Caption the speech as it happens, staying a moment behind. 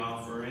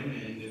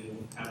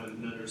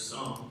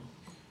song.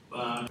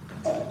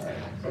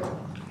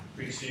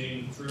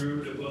 Preaching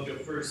through the book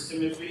of 1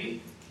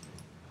 Timothy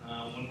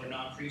when we're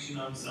not preaching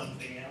on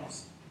something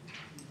else.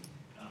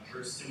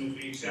 1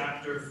 Timothy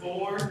chapter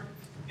 4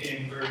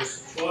 in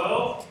verse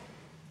 12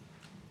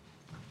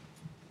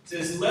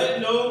 says,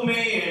 "Let no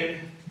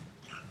man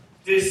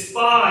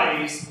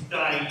despise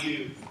thy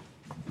youth,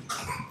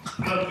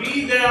 but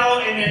be thou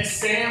an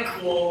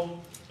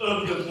example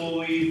of the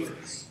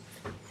believers."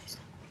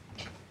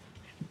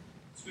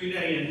 Let's read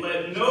that again.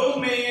 "Let no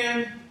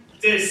man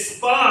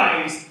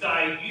despise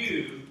thy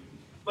youth,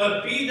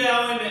 but be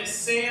thou an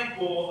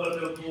example of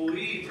the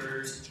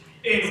believers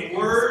in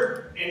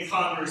word, in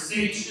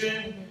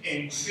conversation,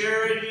 in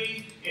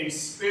charity, in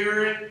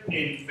spirit,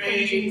 in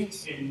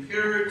faith, in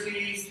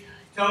purity.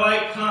 Till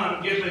I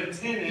come, give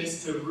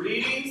attendance to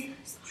reading,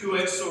 to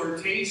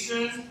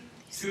exhortation,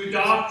 to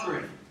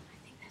doctrine.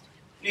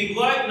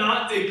 Neglect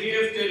not the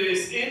gift that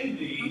is in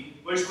thee,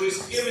 which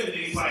was given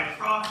thee by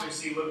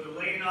prophecy with the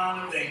laying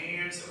on of the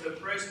hands of the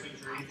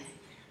presbytery.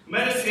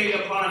 Meditate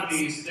upon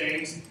these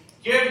things.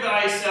 Give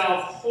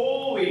thyself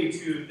wholly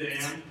to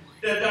them,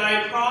 that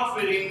thy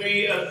profiting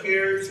may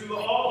appear to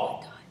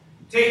all.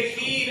 Take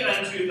heed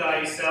unto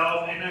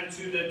thyself and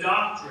unto the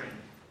doctrine.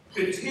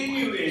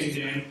 Continue in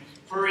them,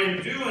 for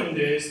in doing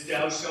this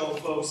thou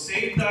shalt both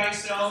save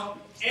thyself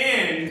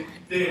and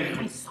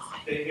them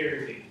that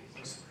hear thee."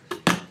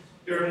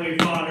 Dear Heavenly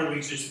Father,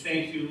 we just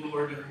thank you,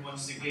 Lord,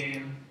 once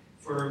again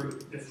for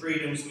the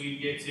freedoms we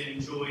get to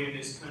enjoy in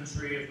this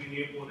country of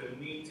being able to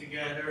meet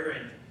together.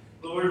 And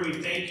Lord, we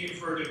thank you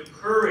for the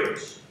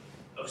courage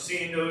of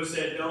seeing those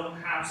that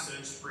don't have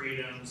such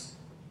freedoms,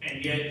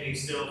 and yet they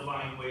still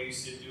find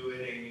ways to do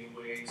it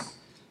anyways,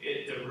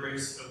 at the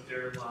risk of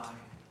their life.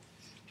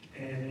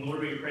 And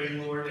Lord, we pray,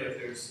 Lord, if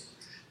there's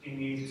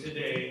any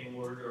today,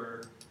 Lord,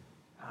 or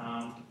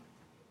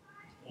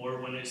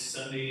when it's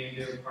Sunday in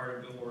their part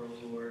of the world,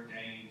 Lord,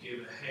 that you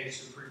give a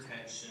hedge of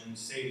protection,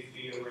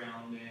 safety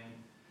around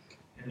them.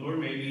 And Lord,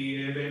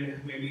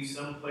 maybe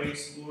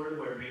someplace, Lord,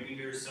 where maybe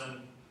there's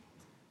some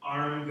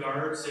armed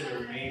guards that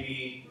are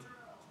maybe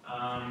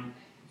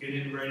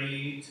getting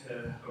ready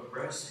to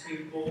arrest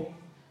people,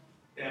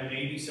 that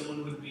maybe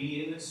someone would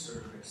be in the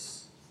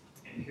service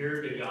and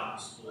hear the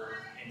gospel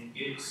and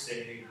get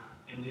saved,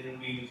 and then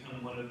we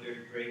become one of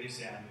their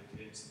greatest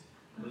advocates.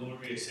 And Lord,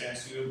 we just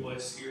ask you to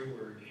bless your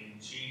word. In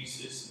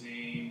Jesus'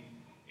 name,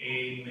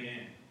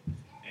 amen.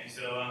 And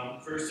so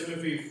 1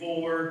 Timothy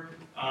 4,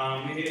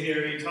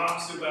 here he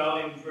talks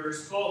about in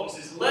verse 12, it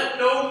says, "Let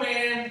no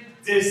man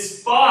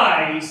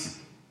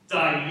despise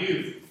thy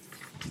youth."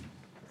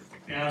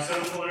 Now,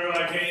 some wonder,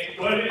 like, hey,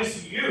 what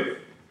is youth?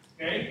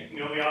 Okay,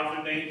 we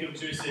often think of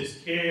just as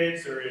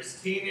kids or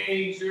as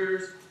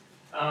teenagers,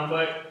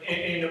 but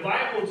in the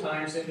Bible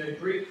times, in the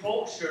Greek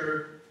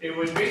culture, they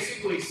would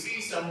basically see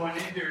someone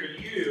in their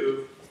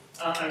youth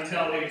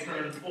until they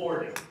turned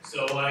 40.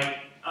 So,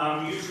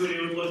 usually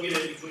they would look at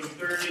it between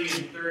 30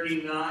 and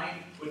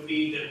 39 would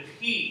be the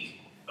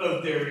peak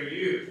of their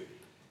youth.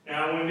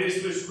 Now, when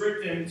this was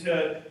written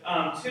to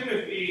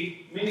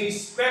Timothy, many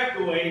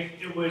speculate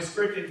it was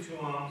written to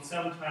him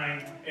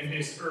sometime in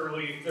his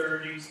early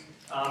 30s.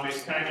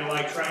 It's kind of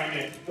like trying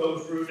to go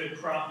through the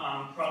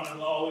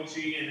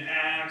chronology in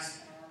Acts.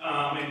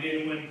 And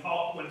then when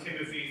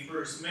Timothy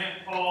first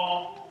met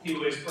Paul, he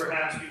was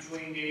perhaps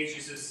between the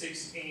ages of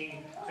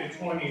 16 to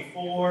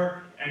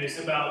 24. And it's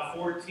about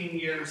 14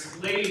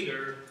 years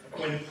later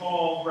when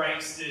Paul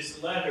writes this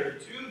letter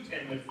to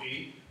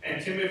Timothy. And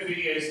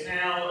Timothy is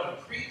now a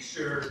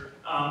preacher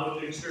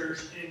of the church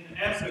in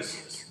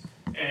Ephesus.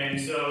 And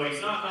so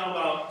he's not talking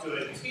about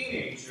to a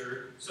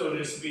teenager, so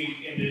to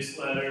speak, in this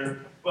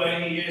letter,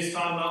 but he is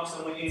talking about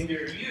someone in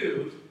their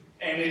youth.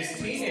 And as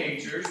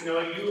teenagers,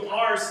 you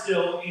are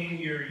still in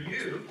your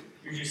youth.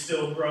 You're just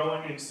still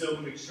growing and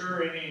still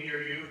maturing in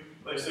your youth.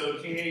 But so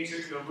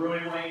teenagers,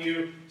 really want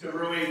you to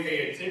really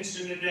pay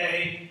attention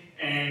today.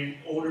 And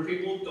older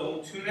people,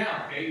 don't tune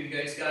out, okay? You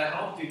guys got to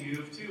help the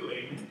youth too,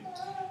 amen?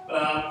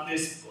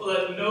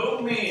 Let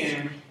no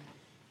man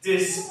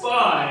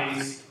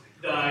despise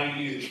thy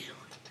youth.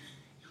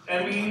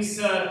 That means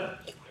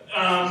not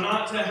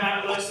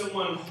to let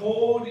someone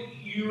hold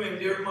you in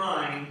their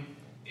mind,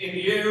 to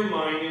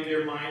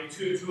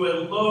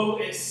a low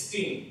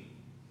esteem,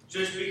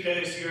 just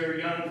because you're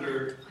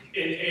younger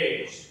in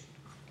age.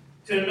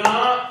 To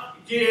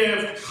not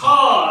give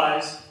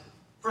cause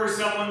for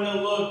someone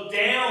to look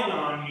down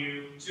on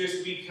you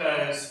just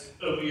because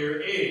of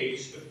your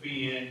age of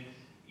being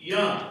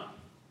young.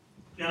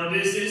 Now,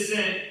 this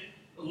isn't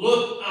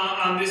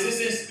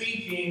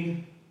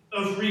speaking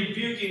of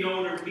rebuking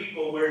older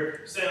people,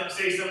 where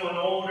say someone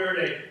older,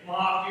 they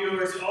mock you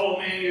or say, "Oh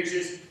man, you're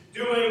just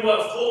doing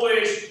what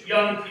foolish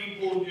young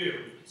people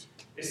do."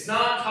 It's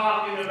not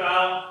talking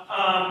about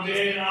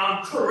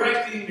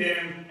correcting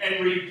them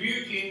and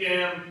rebuking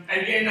them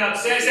and getting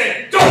upset and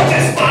saying, "Don't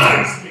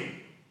despise me."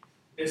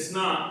 It's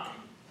not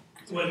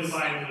what the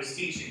Bible is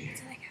teaching here.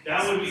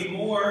 That would be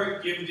more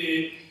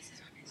gifted,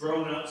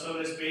 grown up,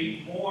 so to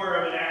speak, more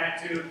of an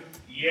attitude,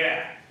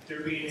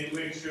 they're being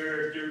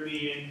immature, they're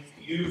being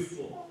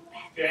youthful.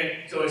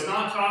 Okay? So it's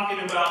not talking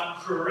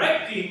about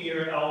correcting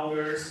your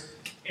elders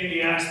in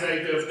the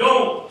aspect of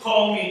don't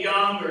call me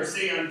young or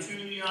say I'm too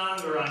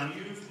young or I'm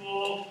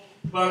youthful,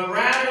 but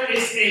rather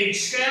it's a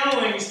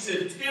challenge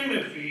to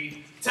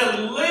Timothy to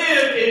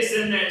live as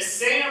an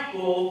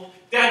example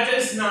that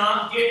does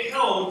not get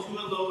held to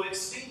a low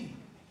esteem.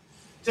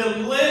 To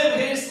live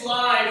his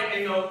life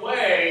in a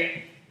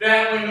way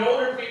that when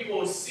older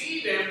people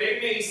see them, they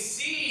may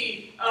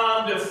see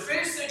the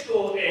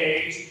physical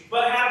age,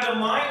 but have the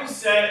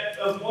mindset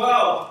of,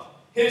 well,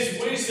 his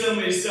wisdom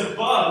is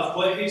above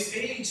what his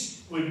age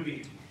would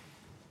be.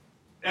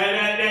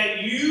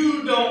 That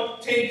you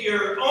don't take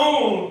your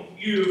own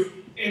youth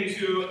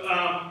into,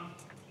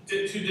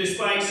 to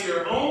despise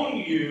your own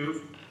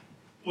youth,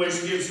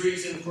 which gives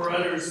reason for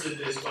others to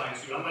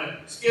despise you. I'm going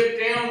to skip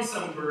down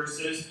some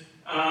verses.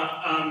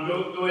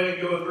 Go ahead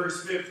and go to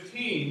verse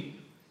 15.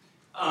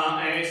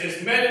 And it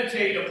says,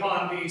 meditate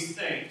upon these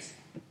things.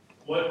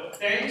 What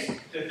things?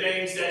 The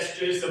things that's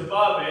just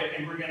above it,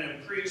 and we're going to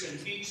preach and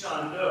teach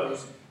on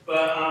those.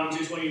 But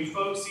just when you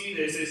folks see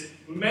this, is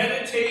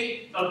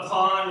meditate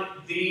upon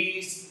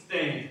these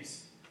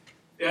things.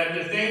 That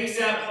the things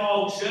that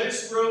Paul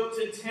just wrote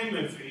to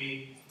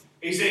Timothy,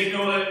 he said, you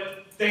know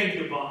what? Think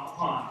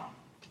upon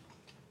it.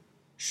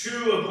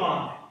 Chew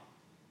upon it.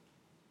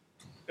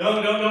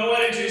 Don't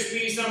let it just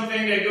be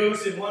something that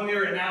goes in one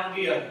ear and out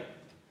the other.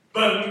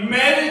 But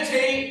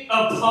meditate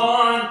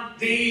upon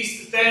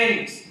these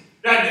things.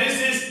 That this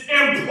is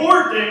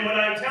important, what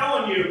I'm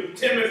telling you,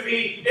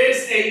 Timothy,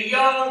 is a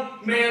young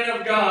man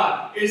of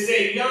God, is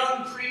a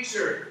young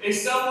preacher,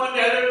 is someone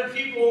that other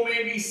people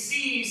maybe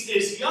sees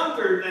as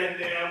younger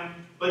than them,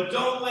 but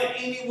don't let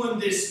anyone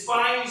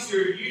despise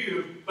your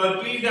youth,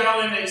 but be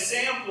thou an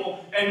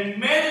example, and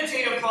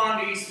meditate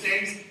upon these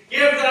things,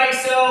 give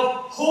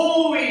thyself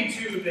wholly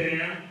to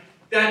them,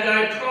 that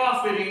thy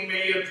profiting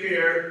may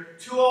appear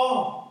to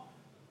all.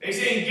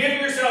 He's saying,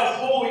 give yourself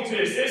wholly to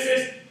this. This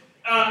is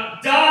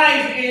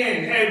dive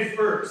in head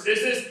first. This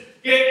is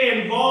get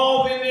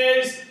involved in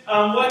this.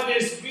 Let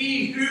this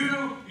be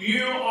who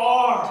you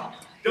are.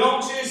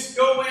 Don't just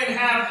go in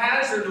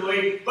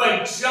haphazardly,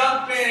 but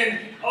jump in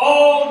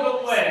all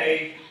the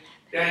way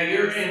that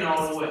you're in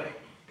all the way.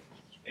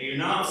 And you're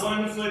not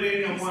 1 foot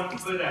in and 1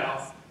 foot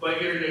out,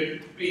 but you're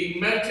to be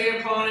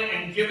meditating upon it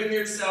and giving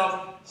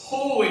yourself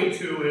wholly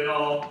to it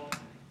all,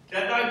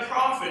 that thy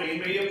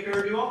profiting may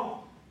appear to all.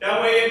 That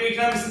way it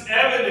becomes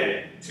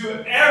evident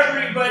to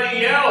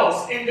everybody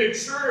else in the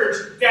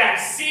church that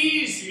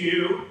sees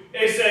you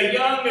as a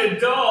young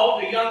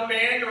adult, a young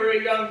man or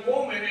a young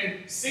woman,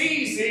 and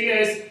sees you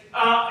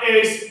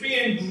as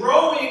being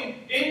growing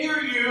in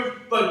your youth,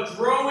 but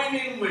growing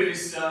in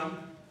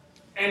wisdom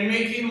and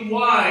making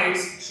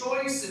wise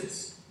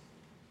choices.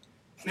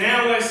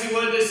 Now let's see,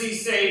 what does he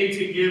say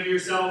to give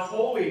yourself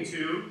wholly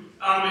to?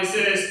 It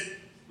says,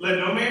 let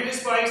no man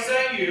despise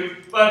thy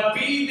youth, but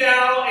be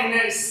thou an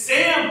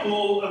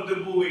example of the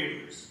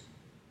believers.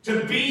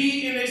 To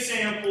be an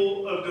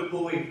example of the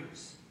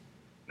believers.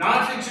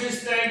 Not to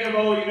just think of,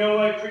 oh, you know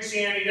what,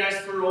 Christianity, that's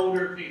for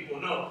older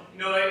people. No. You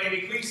know, in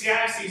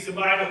Ecclesiastes, the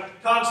Bible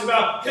talks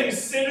about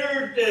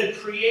consider the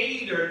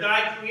Creator,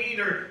 thy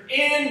Creator,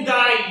 in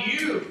thy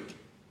youth.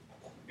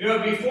 You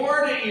know,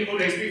 before the evil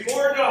days,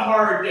 before the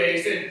hard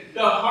days, and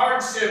the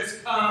hardships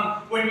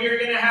come when you're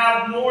going to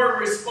have more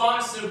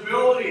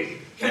responsibility.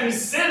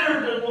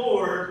 Consider the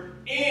Lord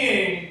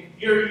in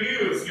your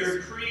youth,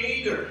 your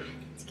Creator.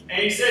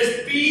 And he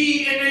says,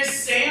 be an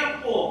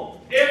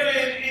example. Even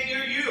in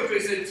your youth,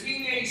 as a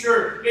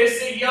teenager,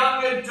 as a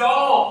young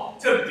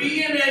adult, to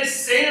be an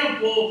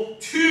example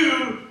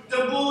to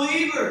the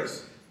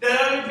believers.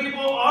 That other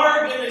people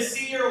are going to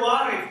see your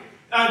life.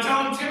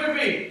 Telling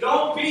Timothy,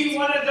 don't be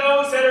one of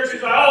those that are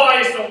just like, oh,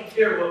 I just don't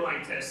care what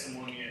my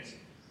testimony is.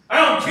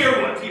 I don't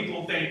care what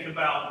people think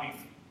about me.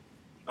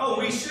 Oh,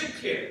 we should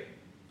care.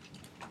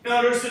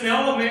 Now, there's an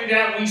element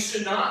that we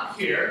should not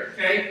care,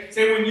 okay?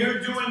 Say, when you're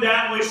doing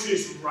that which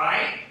is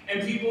right,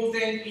 and people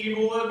think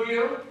evil of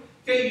you,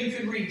 okay, you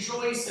can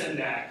rejoice in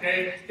that,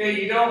 okay?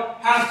 Okay, you don't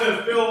have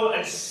to feel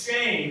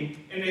ashamed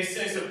in a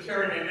sense of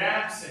caring in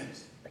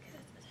absence.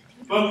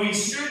 But we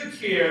should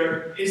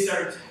care, is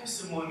our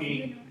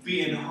testimony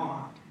being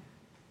harmed?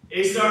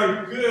 Is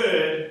our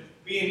good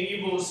being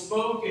evil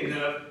spoken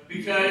of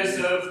because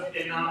of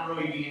it not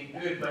really being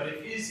good, but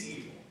it is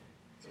evil?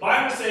 The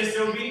Bible says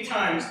there will be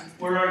times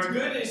where our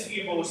good is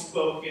evil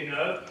spoken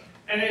of,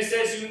 and it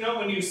says, you know,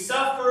 when you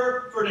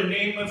suffer for the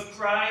name of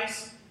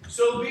Christ,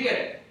 so be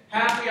it.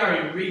 Happy are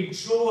you,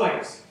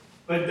 rejoice,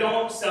 but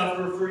don't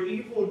suffer for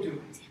evil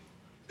doing.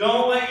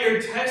 Don't let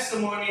your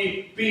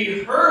testimony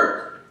be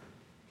hurt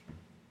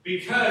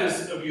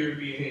because of your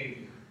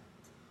behavior.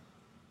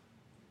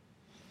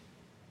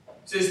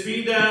 It says,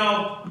 be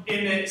thou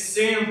an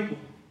example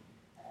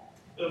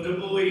of the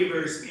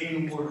believers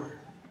in word.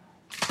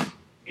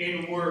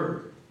 In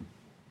word.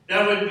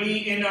 That would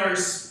be in our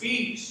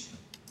speech.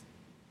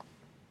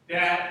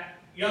 That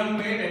young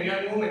men and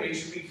young women, they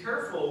should be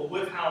careful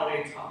with how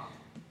they talk.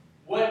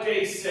 What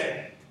they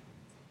say.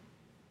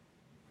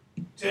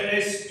 to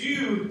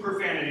eschew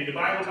profanity. The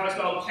Bible talks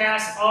about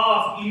cast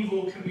off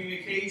evil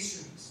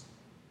communications,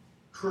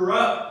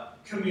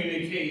 corrupt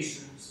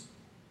communications.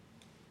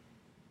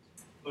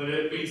 Let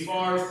it be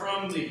far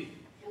from thee.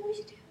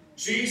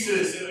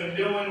 Jesus, in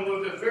dealing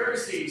with the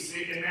Pharisees,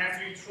 in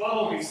Matthew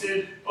 12, he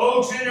said,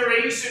 O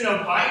generation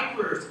of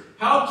vipers,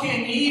 how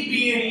can ye,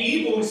 being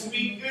evil,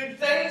 speak good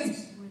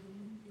things?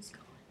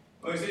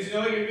 Well, he says,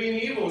 you're being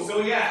evil. So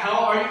yeah,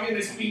 how are you going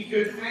to speak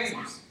good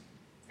things?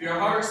 If your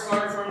heart's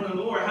far from the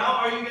Lord, how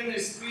are you going to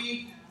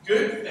speak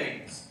good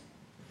things?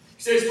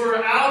 He says, for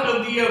out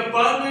of the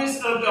abundance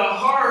of the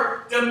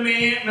heart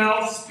the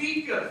mouth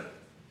speaketh.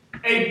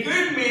 A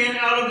good man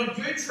out of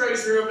the good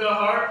treasure of the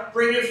heart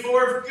bringeth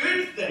forth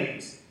good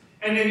things.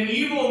 And an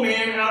evil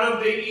man out of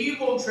the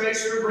evil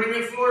treasure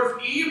bringeth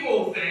forth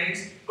evil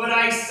things. But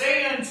I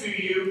say unto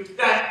you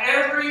that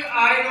every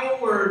idle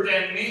word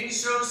that men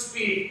shall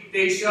speak,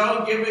 they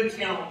shall give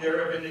account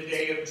thereof in the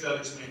day of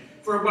judgment.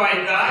 For by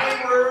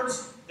thy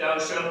words thou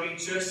shalt be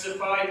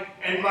justified,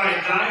 and by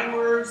thy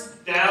words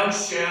thou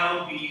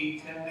shalt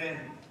be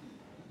condemned.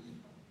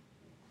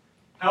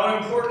 How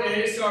important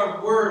it is to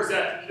our words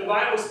that the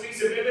Bible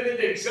speaks of, even in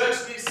the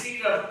judgment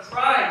seat of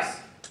Christ,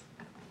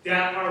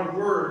 that our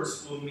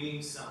words will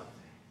mean something.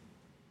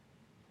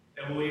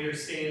 And will either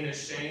stand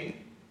ashamed.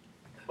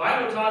 The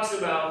Bible talks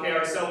about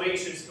our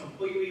salvation is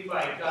completely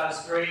by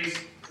God's grace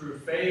through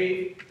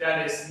faith,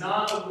 that is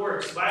not of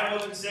works. The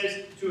Bible even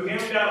says, to him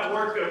that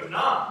worketh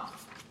not,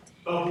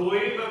 but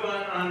believeth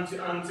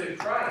unto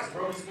Christ.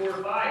 Romans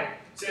 4:5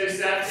 says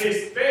that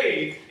his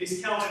faith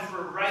is counted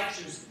for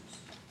righteousness.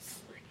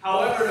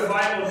 However, the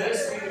Bible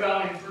does speak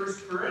about in 1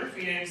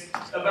 Corinthians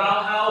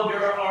about how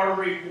there are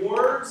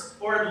rewards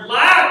or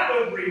lack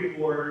of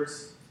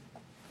rewards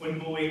when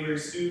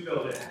believers do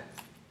go to heaven,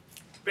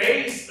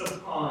 based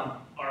upon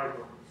our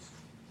works.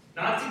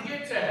 Not to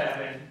get to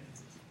heaven,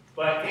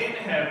 but in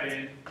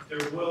heaven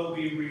there will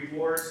be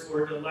rewards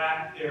or the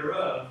lack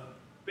thereof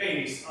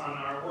based on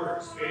our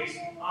works, based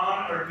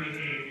on our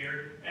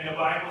behavior. And the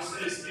Bible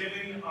says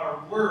even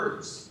our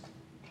words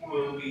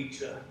will be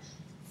judged.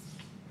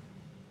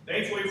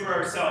 Thankfully for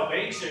our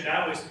salvation,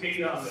 that was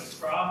paid on the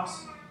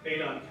cross,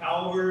 paid on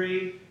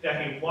Calvary,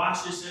 that he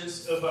washes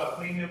us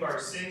clean of our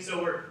sins.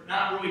 So we're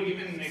not really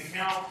giving an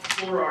account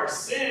for our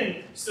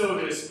sin, so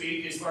to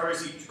speak, as far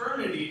as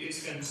eternity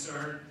is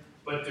concerned.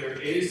 But there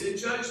is a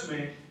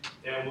judgment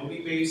that will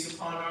be based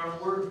upon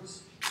our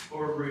words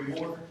for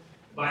reward.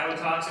 The Bible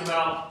talks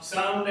about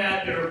some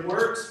that their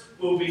works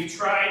will be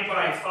tried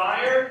by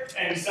fire,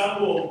 and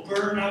some will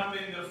burn up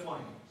in the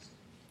flames.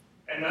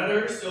 And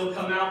others, they'll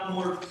come out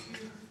more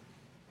pure.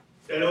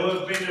 That'll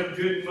have been of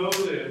good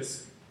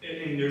motives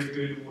in their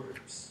good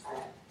works.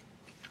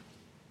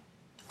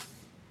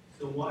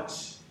 So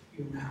watch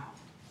your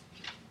mouth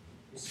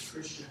as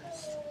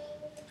Christians.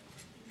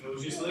 I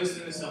was just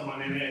listening to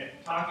someone and they're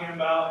talking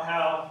about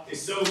how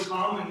it's so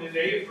common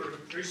today for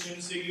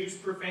Christians to use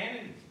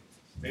profanity.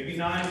 Maybe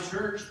not in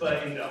church,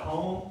 but in the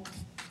home.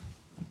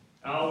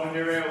 When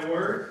they're at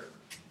work.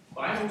 The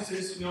Bible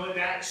says,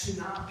 that should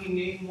not be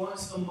named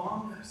once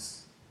among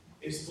us.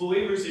 As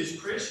believers, as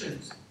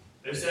Christians.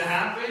 Does it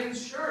happen?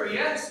 Sure,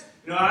 yes.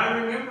 I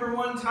remember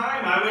one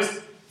time I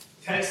was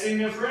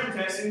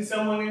texting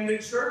someone in the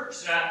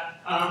church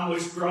that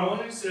was growing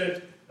as a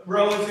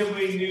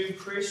relatively new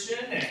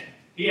Christian, and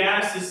he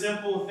asked a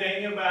simple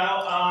thing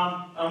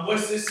about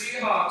what's the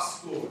Seahawks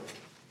score?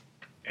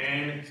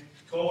 And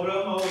told him,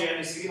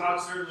 the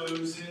Seahawks are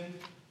losing,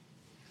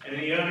 and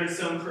he uttered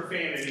some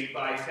profanity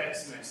by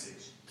text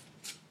message.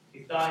 He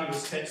thought he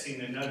was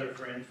texting another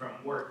friend from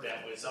work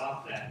that was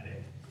off that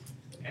day.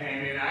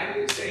 And I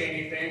didn't say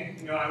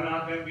anything. I'm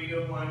not going to be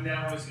the one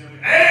that was going to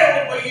be,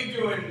 hey, what are you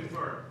doing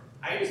for?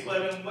 I just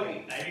let him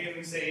wait. I didn't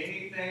even say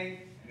anything.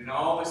 And then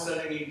all of a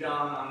sudden he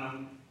dawned on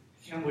him,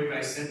 I can't believe I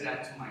sent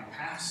that to my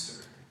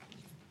pastor.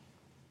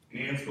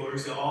 And of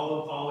course,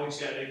 all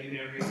apologetic and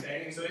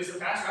everything. And so as a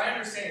pastor, I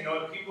understand,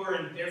 people are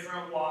in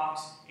different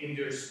walks in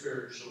their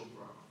spiritual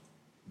growth.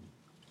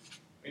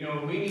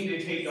 We need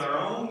to take our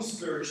own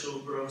spiritual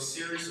growth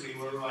seriously.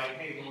 We're like,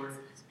 hey, Lord,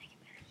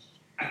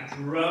 I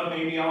grew up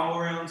maybe all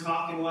around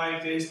talking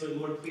like this, but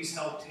Lord, please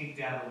help take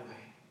that away.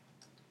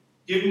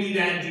 Give me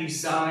that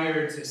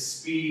desire to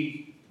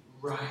speak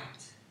right.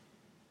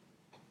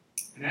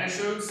 And that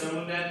showed some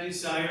of that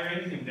desire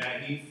in him,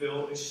 that he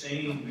felt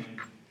ashamed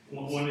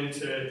and wanted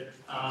to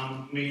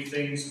make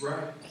things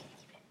right.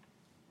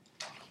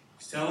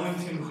 He's telling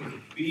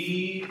Timothy,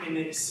 be an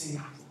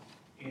example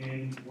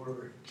in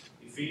word.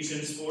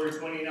 Ephesians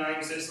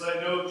 4:29 says,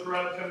 let no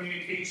corrupt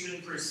communication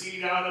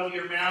proceed out of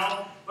your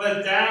mouth,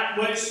 but that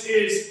which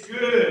is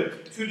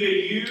good to the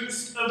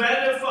use of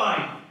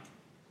edifying,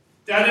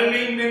 that it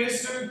may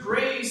minister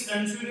grace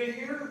unto the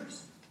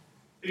hearers.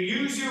 To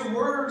use your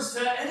words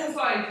to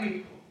edify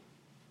people.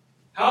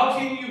 How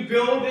can you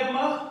build them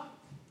up?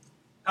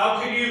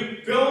 How can you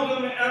build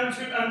them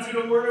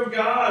unto the Word of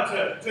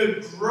God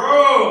to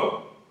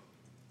grow?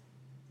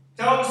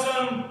 Tells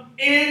them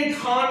in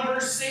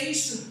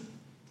conversation.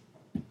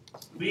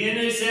 Be an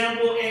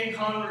example in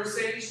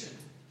conversation.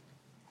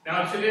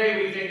 Now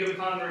today we think of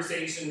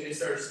conversation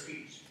as our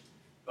speech.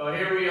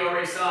 Here we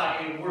already saw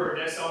it in word.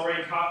 That's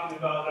already talking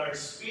about our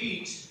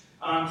speech.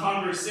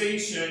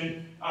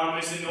 Conversation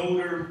is an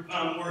older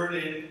word,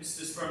 and it's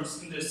just from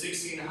the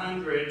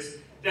 1600s.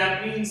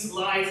 That means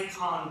life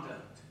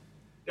conduct.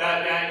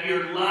 That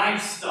your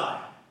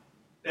lifestyle.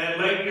 That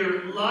let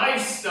your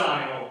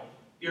lifestyle,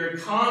 your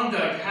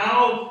conduct,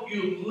 how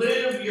you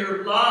live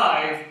your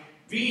life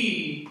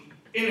be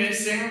an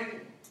example.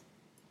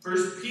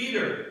 1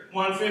 Peter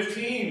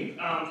 1:15,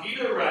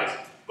 Peter writes,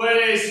 "But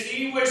as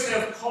he which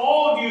hath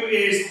called you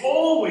is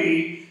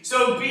holy,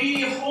 so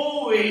be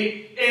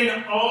holy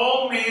in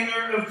all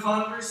manner of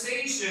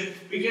conversation,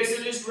 because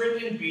it is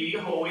written, Be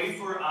holy,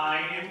 for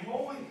I am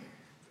holy."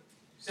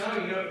 So,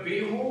 be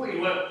holy.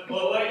 Let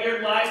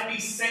your life be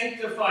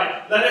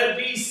sanctified. Let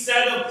it be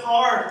set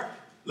apart.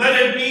 Let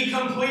it be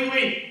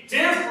completely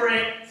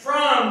different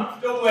from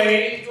the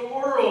way the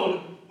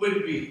world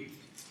would be.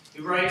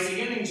 He writes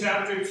again in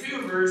chapter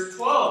 2, verse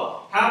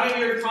 12,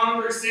 "Having your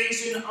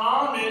conversation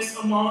honest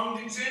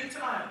among the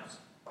Gentiles."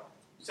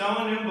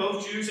 Telling them,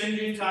 both Jews and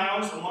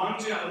Gentiles, among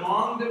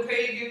the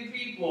pagan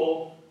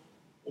people,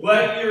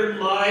 let your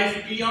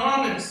life be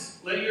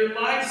honest. Let your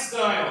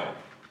lifestyle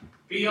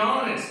be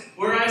honest.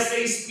 Whereas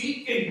they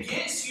speak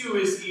against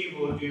you as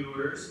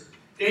evildoers,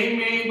 they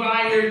may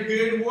by their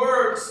good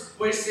works,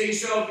 which they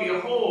shall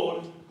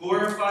behold,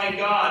 glorify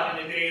God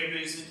in the day of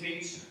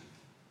visitation.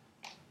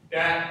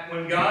 That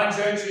when God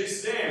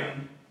judges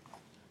them,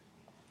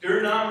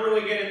 they're not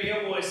really going to be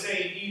able to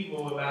say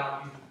evil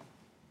about you.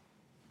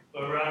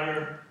 But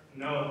rather,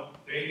 no,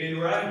 they did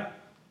right.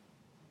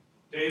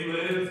 They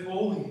lived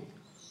holy.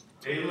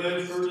 They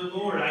lived for the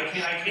Lord. I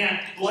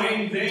can't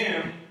blame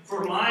them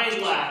for my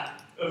lack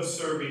of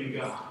serving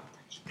God.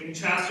 In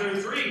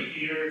chapter 3,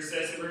 Peter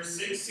says in verse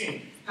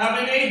 16,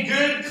 "Having a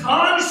good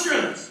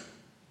conscience,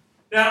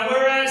 that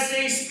whereas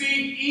they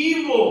speak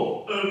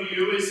evil of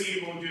you as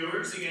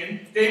evildoers,"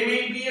 again, "they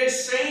may be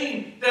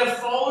ashamed that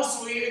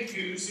falsely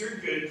accuse your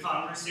good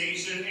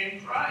conversation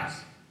in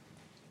Christ."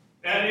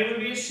 That they would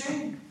be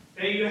ashamed.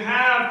 That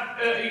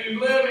you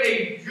live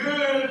a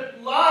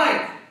good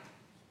life.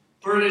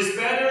 "For it is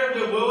better if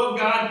the will of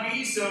God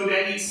be so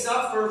that ye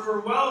suffer for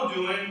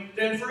well-doing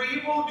than for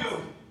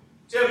evil-doing."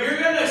 So if you're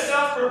going to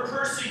suffer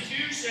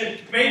persecution,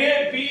 may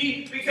it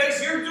be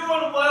because you're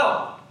doing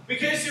well.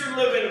 Because you're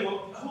living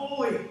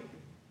holy.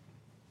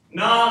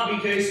 Not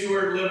because you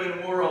are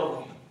living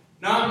worldly.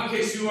 Not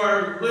because you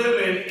are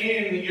living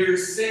in your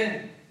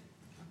sin.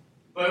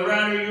 But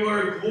rather you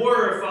are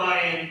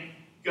glorifying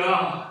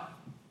God.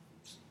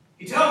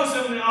 He tells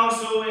them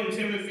also in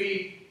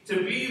Timothy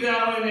to be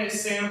thou an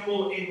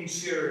example in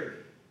charity.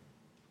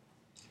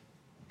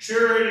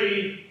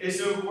 Charity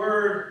is a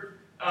word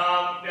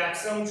that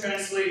some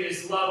translate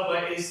as love,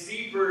 but is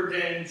deeper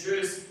than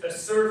just a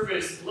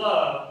surface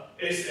love.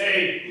 It's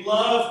a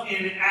love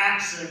in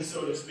action,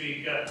 so to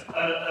speak.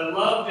 A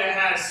love that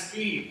has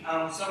speed.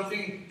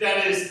 Something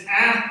that is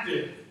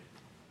active.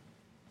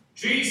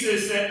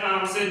 Jesus said,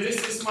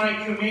 "This is my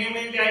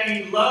commandment, that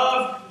ye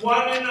love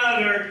one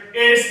another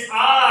as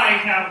I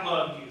have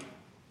loved you."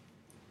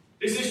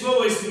 This is what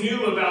was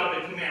new about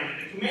the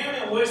commandment. The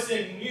commandment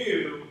wasn't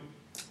new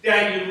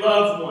that you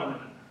love one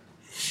another.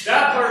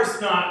 That part's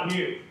not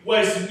new.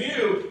 What's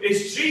new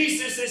is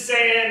Jesus is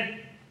saying,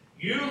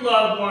 you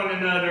love one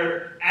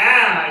another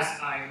as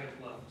I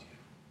have loved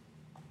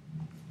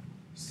you.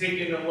 He's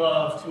taking the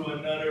love to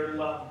another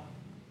level.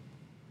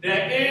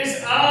 That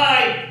as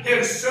I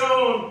have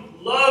shown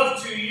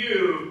love to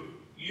you,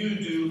 you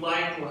do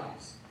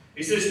likewise.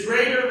 He says,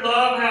 "Greater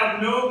love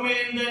have no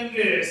man than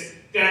this,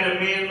 that a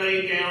man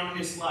lay down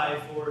his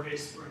life for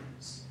his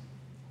friends."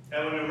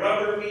 That when the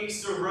rubber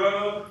meets the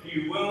road, are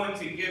you willing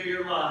to give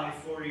your life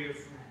for your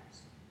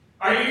friends?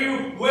 Are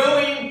you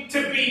willing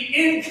to be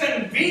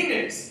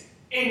inconvenienced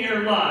in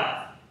your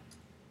life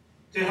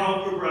to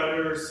help a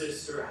brother or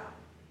sister out?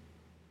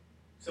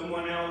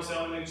 Someone else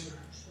out in the church.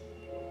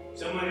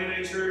 Someone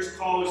in the church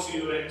calls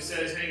you and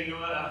says, "Hey, you know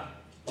what?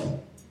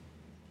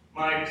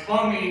 My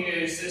plumbing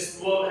has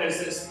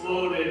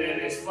exploded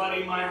and it's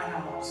flooding my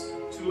house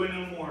 2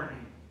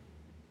 a.m.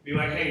 Be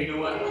like, "Hey, you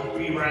know what? I'll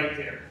be right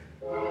there."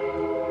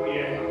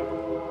 Yeah.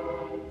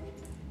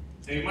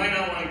 And you might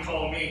not want to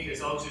call me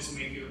because I'll just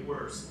make it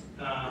worse.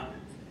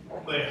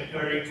 But if you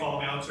already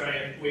call me, I'll try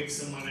to wake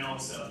someone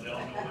else up. They'll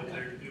know what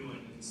they're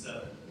doing and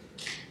stuff.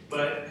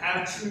 But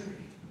have charity.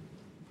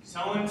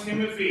 Telling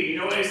Timothy,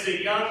 as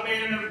a young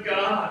man of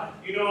God,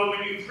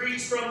 when you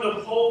preach from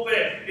the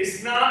pulpit,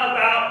 it's not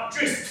about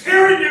just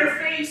tearing your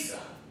face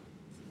up.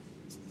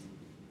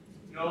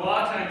 A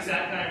lot of times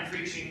that kind of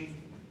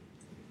preaching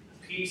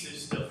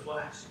appeases the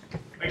flesh.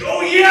 Like,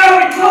 "Oh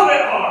yeah, we love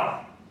it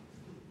hard."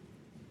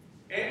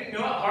 And you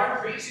know what? Hard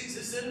preaching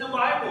is in the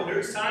Bible.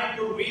 There's times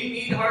where we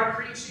need hard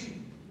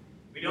preaching.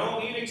 We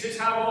don't need to just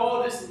have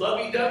all this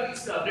lovey-dovey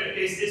stuff.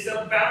 It's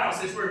a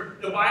balance. It's where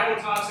the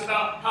Bible talks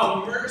about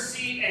how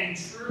mercy and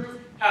truth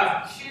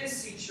have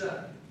kissed each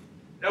other.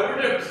 That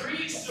we're to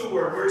preach the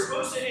word. We're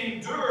supposed to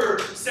endure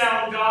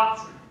sound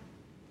doctrine.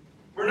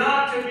 We're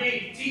not to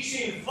be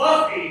teaching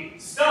fluffy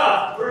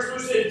stuff. We're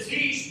supposed to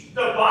teach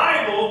the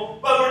Bible,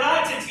 but we're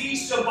not to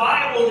teach the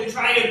Bible to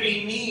try to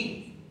be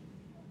mean.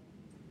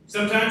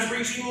 Sometimes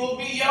preaching will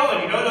be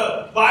yelling. You know,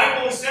 the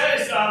Bible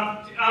says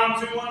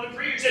to one of the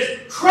preachers, says,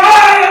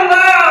 cry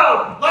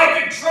aloud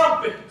like a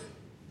trumpet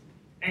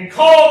and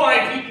call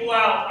my people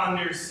out on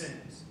their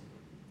sins.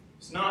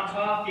 It's not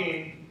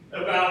talking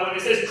about when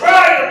it says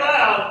cry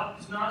aloud.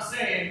 It's not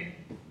saying,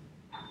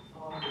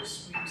 oh, the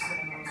sweet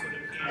sounds of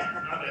the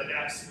piano. Not that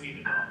that's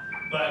sweet at all.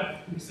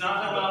 But it's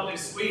not about the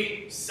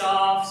sweet,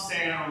 soft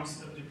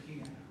sounds of the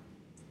piano.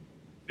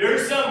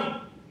 There's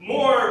some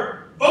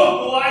more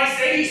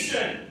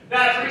vocalization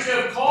that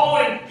preacher of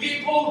calling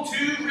people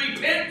to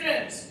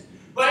repentance.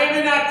 But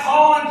even that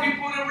calling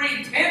people to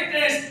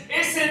repentance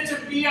isn't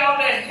to be out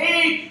to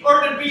hate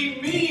or to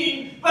be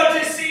mean, but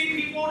to see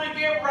people to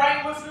get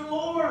right with the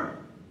Lord.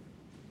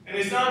 And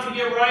it's not to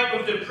get right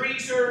with the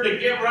preacher, to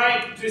get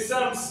right to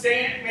some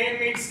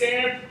man-made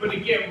stand, but to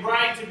get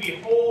right to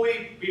be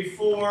holy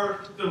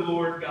before the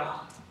Lord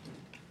God.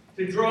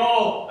 To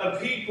draw a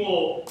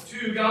people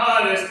to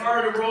God as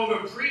part of the role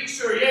of a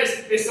preacher.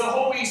 Yes, it's the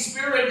Holy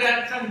Spirit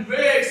that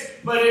convicts,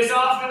 but it's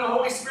often the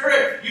Holy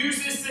Spirit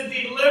uses the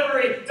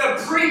delivery,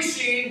 the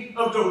preaching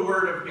of the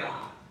Word of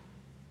God.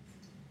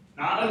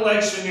 Not a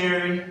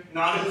lectionary,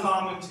 not a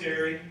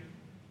commentary.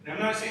 And I'm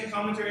not saying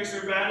commentaries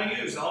are bad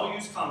to use. I'll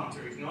use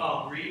commentaries. You know,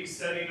 I'll read,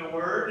 study the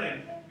Word,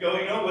 and go,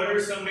 you know, what are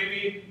some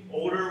maybe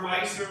older,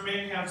 wiser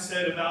men have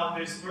said about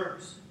this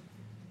verse?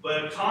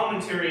 But a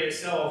commentary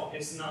itself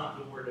is not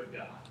the Word of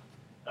God.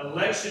 A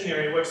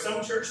lectionary, which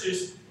some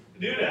churches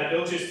do that,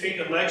 they'll just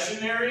take a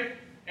lectionary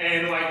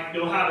and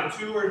they'll have a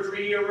 2 or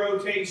 3 year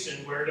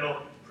rotation where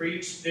they'll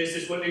preach, this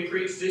is what they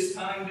preached this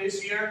time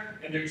this year,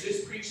 and they're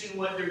just preaching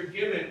what they're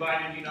given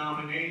by the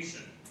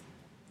denomination.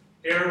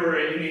 Here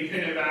we're an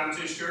independent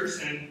Baptist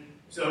church, and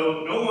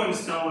so no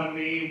one's telling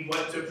me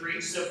what to preach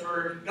except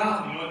for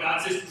God. You know,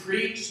 God says,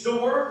 preach the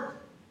Word.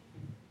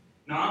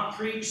 Not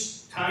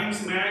preach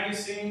Times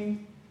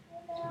Magazine,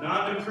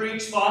 not to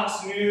preach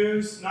Fox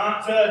News,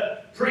 not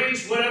to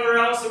preach whatever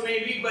else it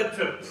may be, but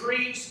to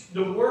preach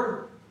the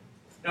Word.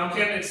 Now,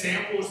 can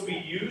examples be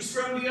used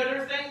from the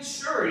other things?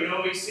 Sure. You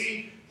know, we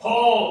see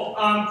Paul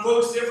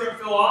quotes different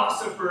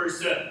philosophers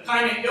to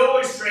kind of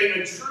illustrate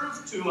a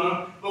truth to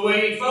them. But what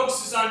he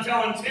focuses on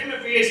telling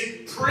Timothy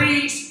is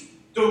preach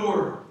the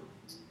Word.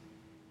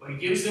 But he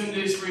gives them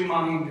this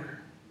reminder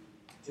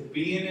to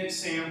be an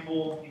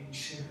example in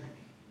charity.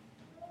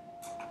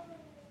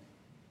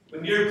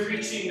 When you're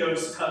preaching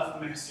those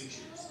tough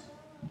messages,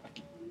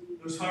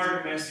 those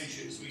hard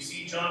messages, we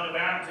see John the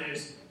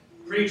Baptist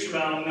preach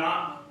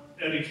about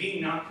the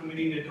king not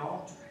committing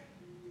adultery.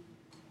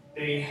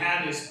 They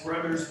had his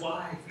brother's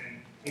wife,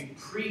 and he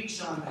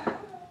preached on that.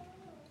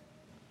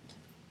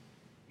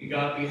 He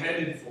got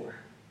beheaded for it.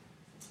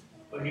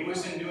 But he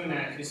wasn't doing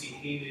that because he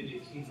hated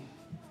the king.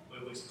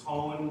 But it was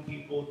calling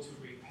people to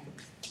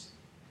repentance.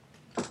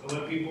 But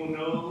let people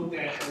know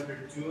that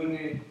they're doing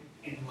it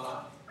in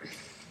love.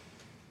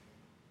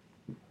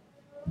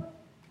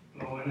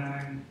 When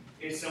I'm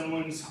in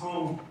someone's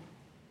home,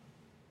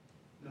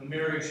 the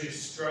marriage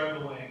is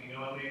struggling, you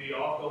know, maybe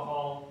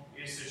alcohol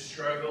is a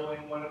struggle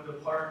in one of the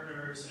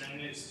partners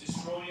and it's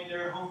destroying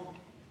their home.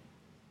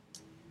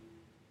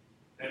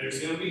 And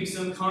there's going to be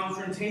some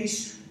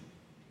confrontation.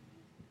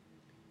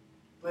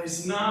 But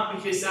it's not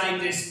because I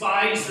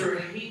despise or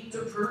hate the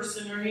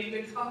person or hate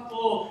the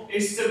couple.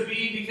 It's to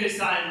be because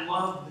I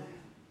love them.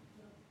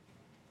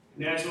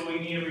 And that's what we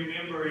need to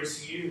remember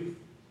as youth.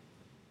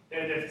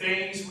 That the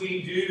things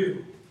we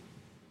do,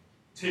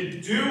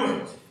 to do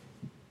it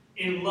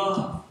in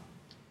love.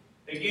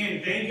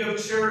 Again, think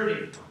of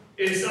charity.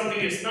 It is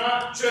something that's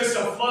not just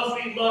a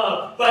fluffy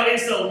love, but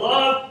it's a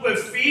love with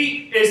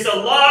feet, it's a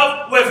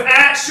love with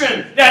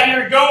action. That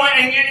you're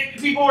going and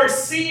people are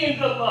seeing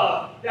the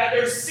love. That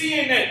they're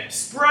seeing it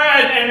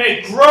spread and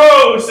it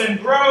grows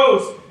and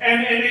grows.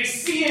 And they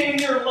see it in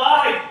your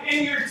life,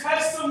 in your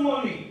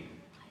testimony.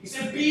 He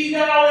said, be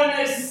thou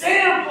an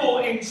example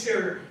in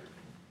charity.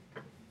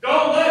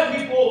 Don't let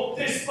people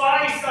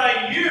despise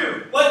thy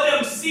you. Let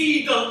them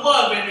see the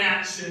love in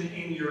action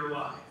in your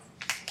life.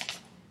 It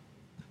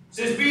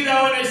says, be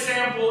thou an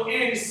example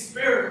in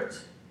spirit.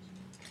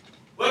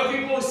 Let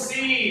people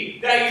see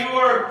that you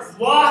are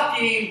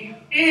walking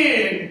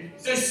in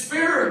the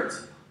Spirit.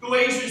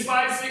 Galatians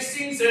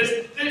 5:16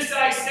 says, this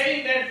I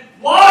say then,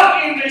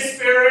 walk in the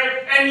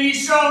Spirit, and ye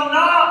shall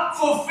not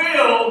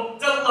fulfill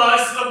the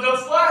lust of the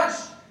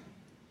flesh.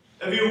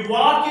 If you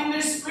walk in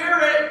the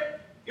Spirit,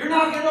 you're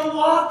not going to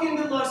walk in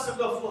the lust of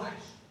the flesh.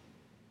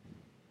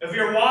 If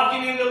you're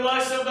walking in the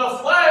lust of the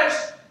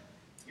flesh,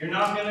 you're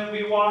not going to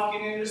be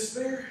walking in the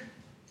Spirit.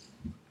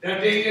 That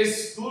they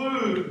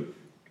exclude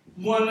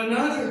one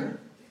another.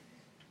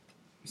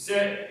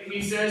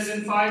 He says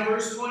in 5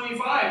 verse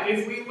 25,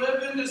 if we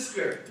live in the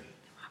Spirit,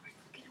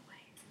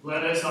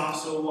 let us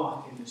also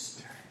walk in the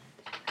Spirit.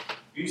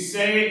 You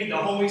say the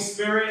Holy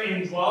Spirit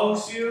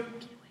indwells you.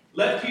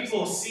 Let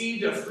people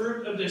see the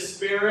fruit of the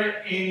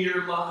Spirit in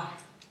your life.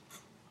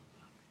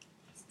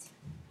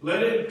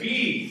 Let it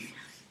be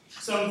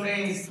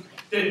something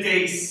that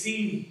they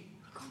see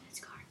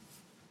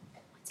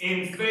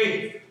in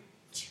faith.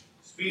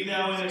 Be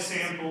thou an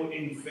example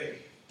in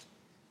faith.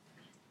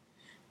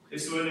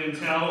 This would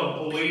entail a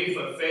belief,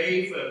 a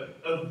faith,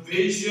 a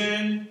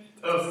vision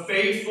of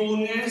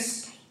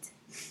faithfulness.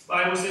 The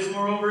Bible says,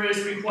 moreover, it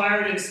is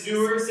required in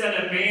stewards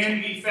that a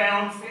man be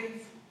found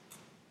faithful.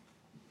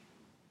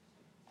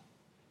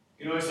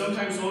 You know,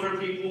 sometimes older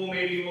people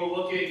maybe will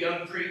look at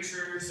young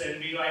preachers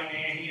and be like,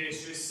 man, he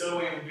is just so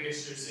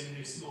ambitious in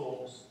his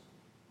goals.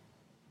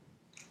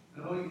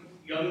 You know,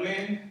 young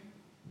men,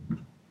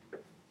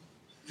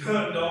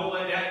 don't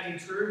let that be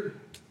true.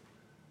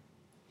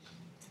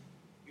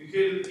 You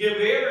could give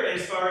air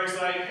as far as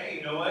like, hey,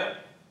 you know what?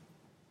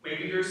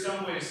 Maybe there's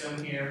some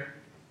wisdom here.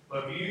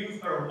 But if you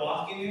are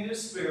walking in the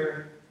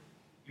Spirit,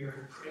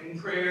 you're in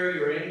prayer,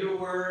 you're in the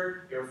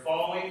Word, you're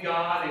following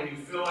God, and you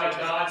feel like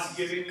God's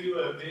giving you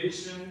a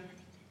vision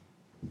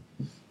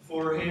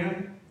for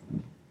Him,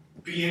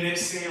 be an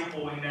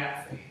example in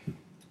that faith.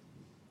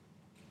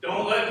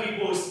 Don't let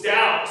people's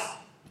doubts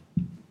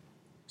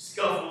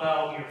scuffle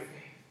out your faith,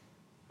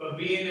 but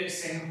be an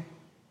example.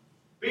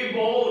 Be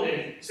bold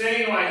in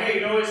saying like, hey,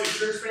 you know, as a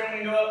church family,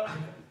 you know,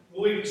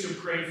 we should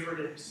pray for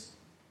this.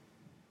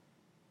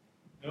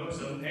 You know,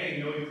 hey,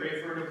 you know, we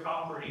pray for the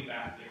property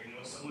back there. You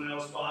know, someone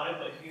else bought it,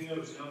 but who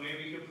knows? You know,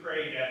 maybe we could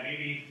pray that.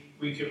 Maybe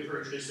we could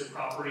purchase a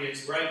property.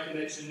 It's right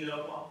connection to the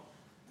wall.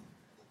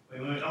 We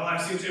went, oh,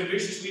 that seems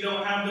ambitious. We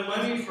don't have the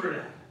money for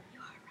that.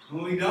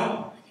 Well, we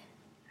don't.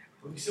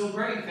 We still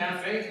pray,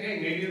 have faith. Hey,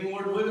 maybe the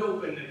Lord would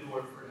open the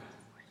door for that.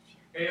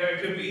 Hey,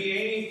 it could be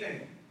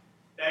anything.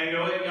 That, you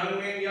know, a young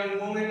man, young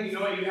woman, you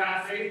know what, you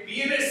have faith.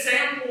 Be an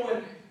example in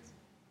it.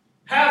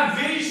 Have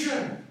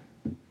vision.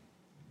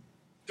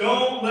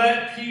 Don't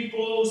let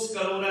people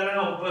scuttle that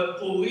out, but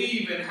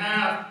believe and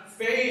have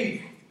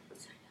faith.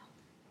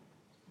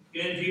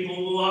 Again,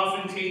 people will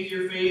often take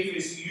your faith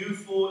as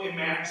youthful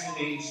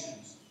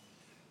imaginations.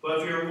 But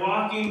if you're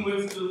walking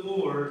with the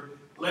Lord,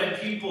 let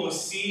people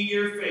see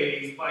your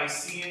faith by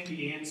seeing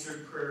the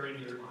answered prayer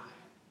in your life.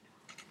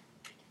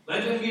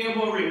 Let them be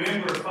able to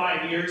remember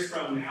 5 years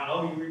from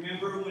now. You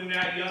remember when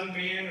that young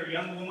man or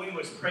young woman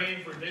was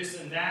praying for this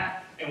and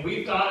that, and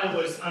we thought it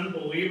was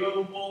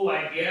unbelievable,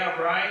 like, yeah,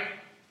 right?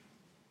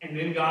 And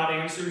then God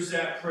answers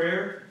that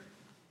prayer.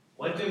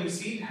 Let them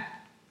see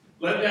that.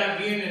 Let that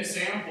be an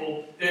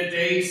example that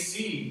they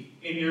see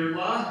in your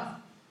life.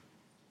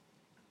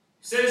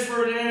 It says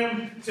for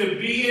them to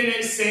be an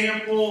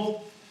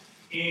example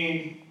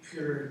in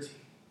purity.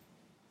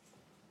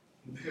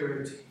 In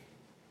purity.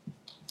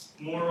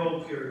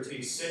 Moral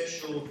purity,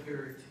 sexual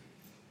purity.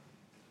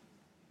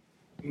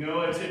 You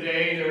know,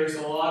 today there's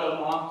a lot of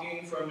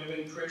mocking from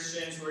even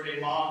Christians where they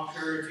mock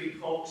purity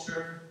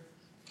culture.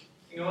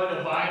 You know what?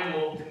 The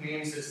Bible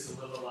commands us to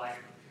live a life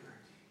of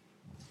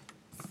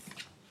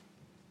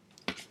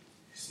purity.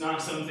 It's not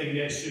something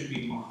that should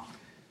be mocked.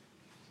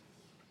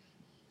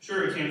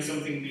 Sure, can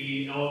something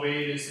be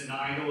elevated as an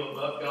idol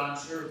above God?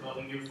 Sure, but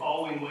when you're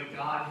following what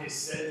God has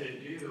said to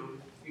do,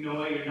 you know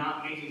what? You're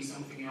not making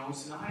something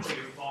else an idol.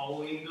 You're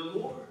following the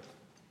Lord.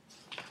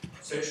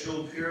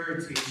 Sexual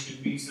purity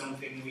should be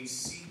something we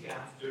seek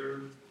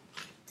after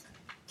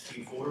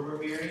before we're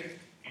married.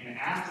 And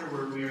after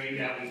we're married,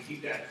 that we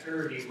keep that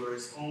purity where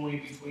it's only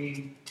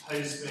between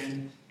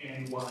husband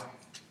and wife.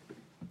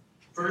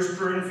 1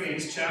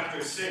 Corinthians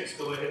chapter 6,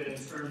 go ahead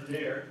and turn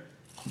there.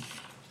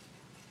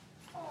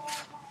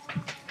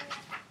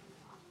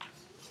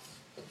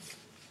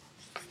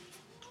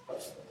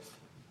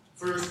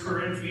 First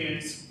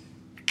Corinthians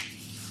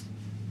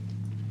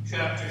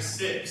chapter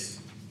 6,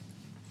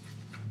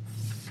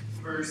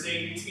 verse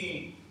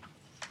 18.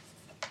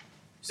 It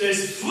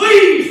says,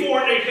 flee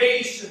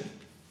fornication.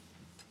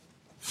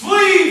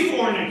 Flee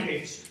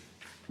fornication.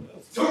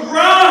 To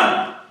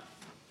run.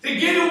 To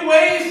get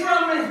away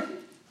from it.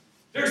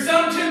 There's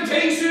some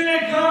temptation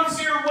that comes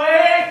your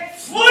way.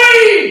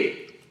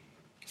 Flee.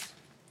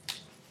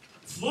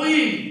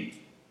 Flee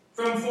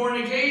from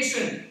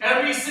fornication.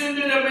 Every sin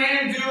that a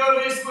man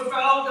doeth is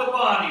without the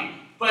body.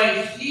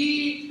 But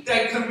he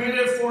that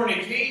committeth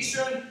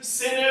fornication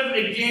sinneth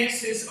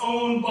against his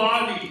own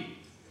body.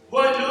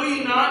 What, know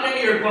ye not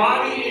that your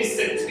body is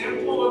the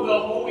temple of the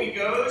Holy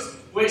Ghost,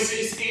 which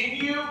is in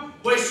you,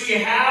 which ye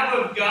have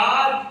of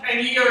God,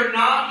 and ye are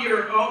not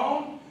your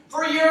own?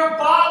 For ye are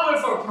bought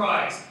with a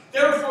price.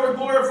 Therefore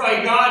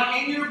glorify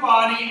God in your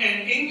body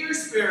and in your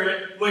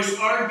spirit, which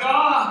are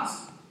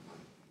God's.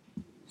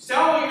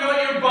 So you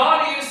know your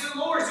body is the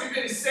Lord's. You've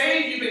been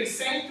saved, you've been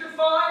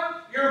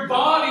sanctified. Your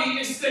body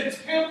is the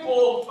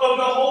temple of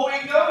the Holy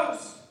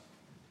Ghost.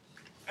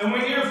 And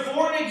when you're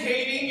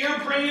fornicating, you're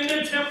bringing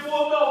the temple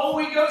of the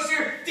Holy Ghost.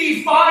 You're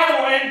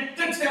defiling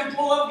the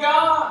temple of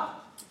God.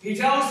 He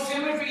tells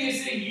Timothy,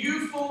 he's a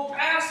youthful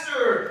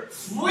pastor,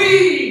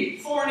 flee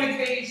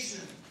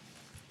fornication.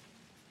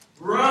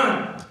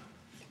 Run.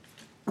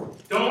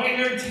 Don't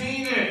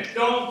entertain it.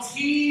 Don't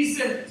tease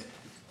it. It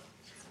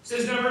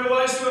says,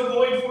 nevertheless, to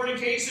avoid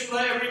fornication,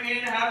 let every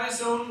man have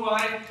his own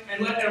wife,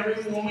 and let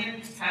every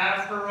woman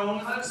have her own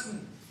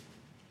husband.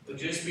 But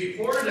just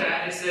before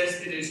that, it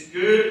says, it is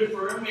good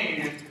for a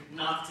man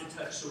not to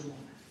touch a woman.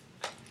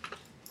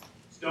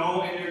 So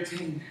don't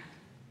entertain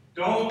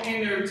that. Don't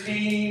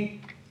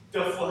entertain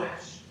the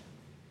flesh.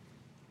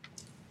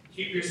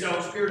 Keep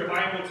yourselves pure. The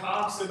Bible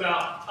talks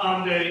about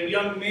the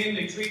young men,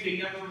 they treat the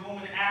younger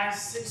woman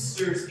as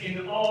sisters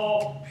in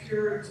all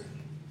purity.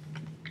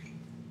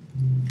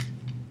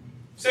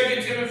 2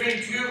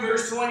 Timothy 2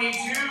 verse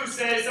 22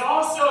 says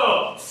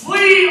also,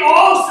 flee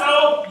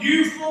also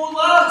youthful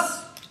lust,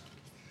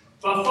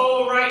 but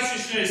follow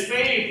righteousness,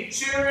 faith,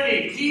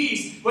 charity,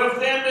 peace with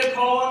them that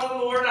call on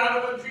the Lord out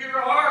of a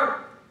pure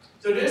heart.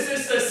 So this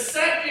is the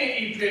second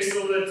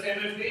epistle to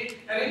Timothy,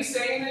 and he's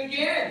saying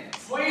again,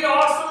 flee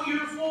also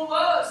youthful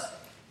lust.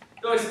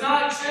 So it's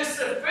not just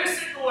a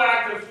physical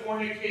act of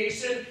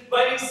fornication,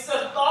 but it's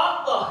the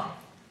thought life.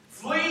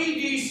 Flee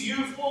these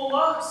youthful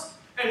lusts.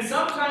 And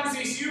sometimes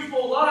these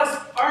youthful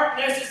lusts aren't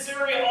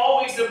necessarily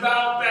always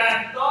about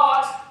bad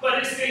thoughts, but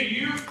it's the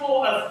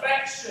youthful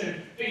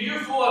affection. The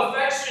youthful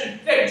affection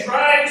that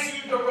drives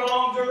you the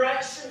wrong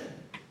direction.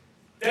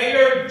 That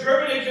you're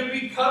driven, it can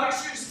be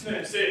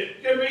covetousness.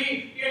 It can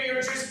be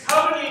you're just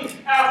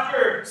coveting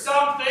after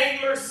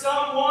something or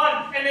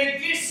someone, and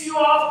it gets you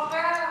off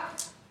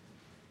path.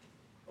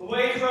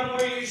 Away from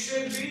where you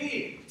should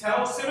be.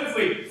 Tell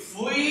Timothy,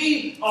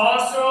 flee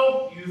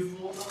also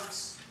youthful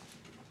lust.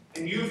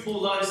 And youthful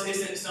lust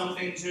isn't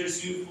something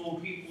just youthful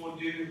people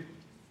do.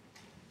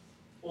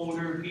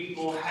 Older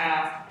people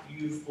have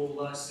youthful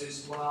lust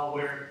as well,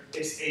 where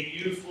it's a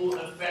youthful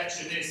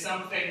affection. It's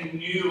something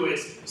new.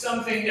 It's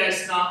something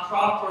that's not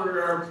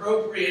proper or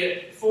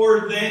appropriate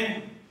for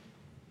them.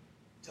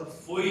 To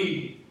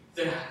flee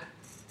that.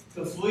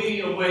 To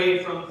flee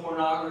away from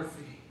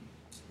pornography.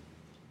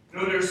 You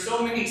know, there's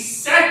so many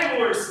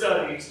secular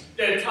studies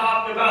that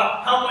talk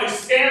about how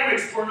much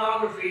damage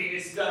pornography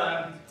has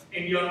done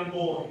in young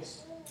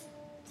boys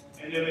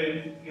and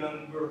in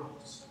young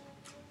girls.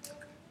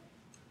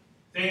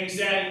 Things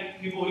that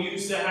people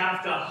used to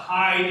have to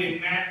hide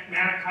in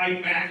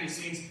hide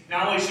magazines,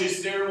 now it's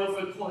just there with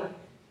a click.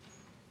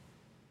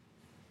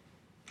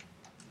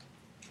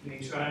 And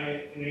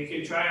they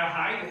can try to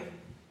hide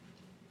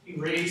it,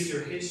 erase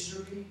their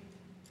history,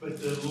 but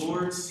the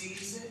Lord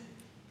sees it.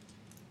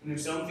 And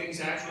if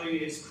something's actually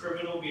is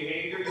criminal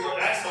behavior,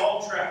 that's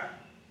all trap.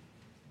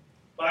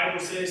 The Bible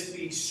says,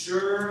 be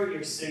sure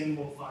your sin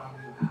will find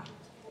you out.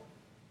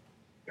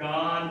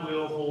 God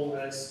will hold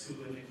us to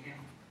an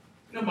account.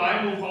 In the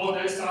Bible, Paul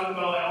does talk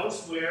about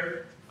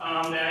elsewhere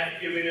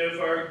that even if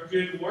our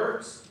good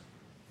works,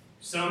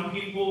 some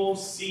people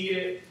see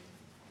it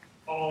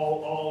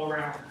all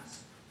around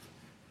us.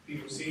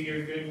 People see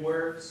your good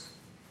works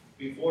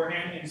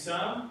beforehand, and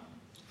some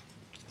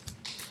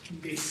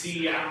they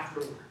see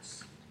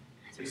afterwards.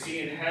 They see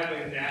in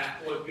heaven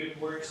that what good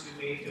works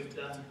you may have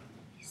done.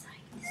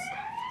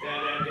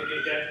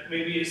 That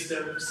maybe it's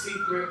the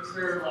secret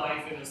prayer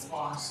life in a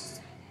closet.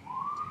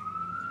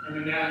 And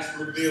then that's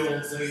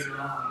revealed later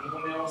on. No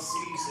one else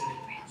sees it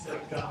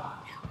except God.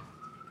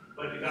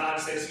 But God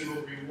says He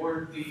will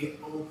reward thee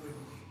openly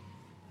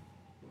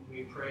when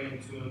we pray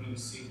into Him in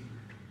secret.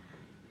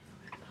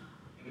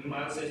 And the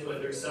Bible says,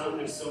 but there's so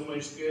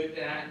much good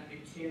that it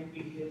can't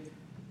be hidden.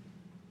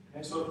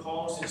 That's what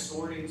Paul's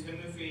exhorting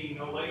Timothy.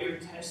 Let your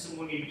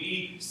testimony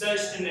be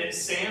such an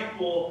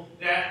example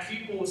that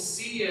people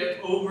see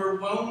it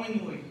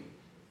overwhelmingly.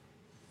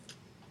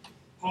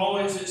 Paul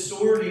is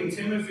exhorting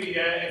Timothy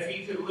that if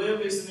he could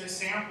live as an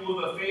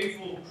example of a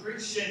faithful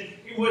Christian,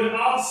 he would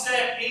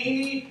offset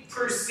any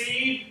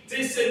perceived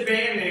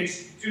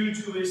disadvantage due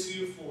to his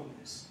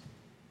youthfulness.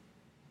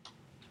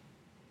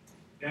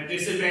 That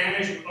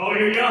disadvantage, oh,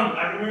 you're young.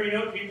 I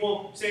remember,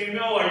 people say,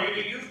 no, are you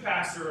the youth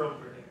pastor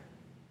over there?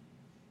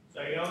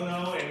 So you don't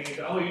know, and you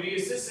go, oh, you're the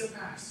assistant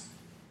pastor.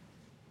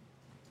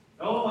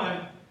 Oh,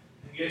 I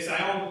guess I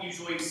don't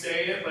usually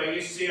say it, but I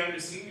guess you say I'm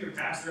the senior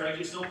pastor. I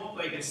just don't look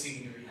like a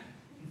senior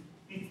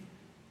yet.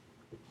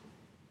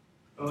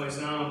 Oh,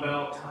 it's not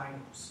about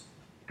titles.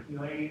 You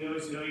didn't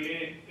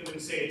even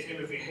say to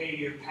Timothy, hey,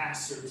 you're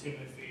Pastor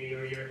Timothy,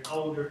 or you're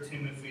Elder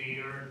Timothy,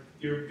 or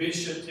you're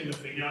Bishop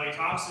Timothy. Now, he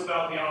talks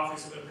about the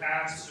office of a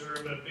pastor,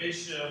 of a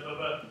bishop, of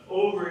an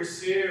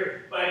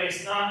overseer, but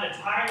it's not a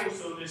title,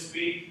 so to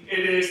speak.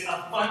 It is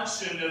a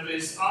function of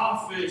his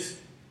office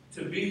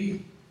to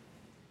be.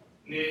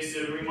 And it's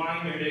a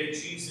reminder that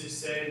Jesus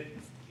said,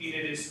 he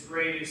that is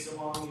greatest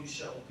among you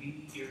shall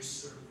be your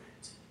servant.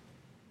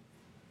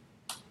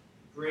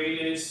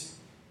 Greatest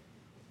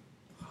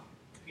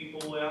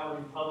people out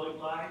in public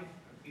life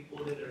are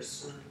people that are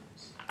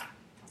servants.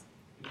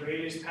 The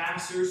greatest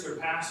pastors are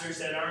pastors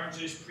that aren't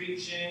just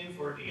preaching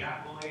for the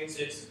accolades.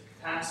 It's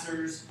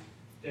pastors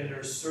that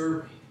are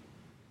serving.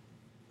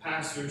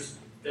 Pastors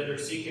that are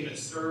seeking to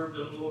serve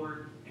the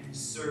Lord and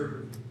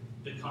serve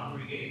the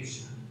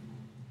congregation.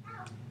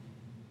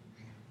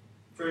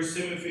 1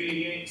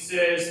 Timothy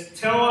says,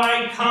 till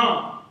I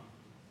come,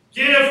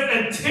 give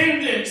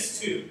attendance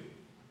to.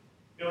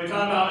 We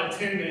talk about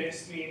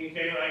attendance, meaning,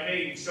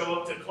 hey, you show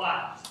up to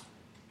class.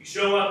 You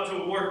show up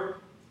to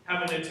work,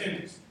 have an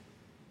attendance.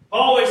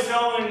 Paul is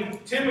telling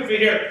Timothy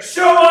here,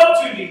 show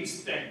up to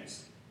these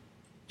things.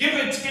 Give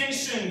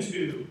attention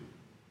to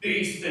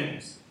these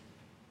things.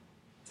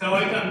 Tell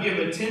him, give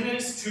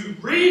attendance to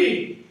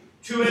reading,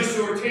 to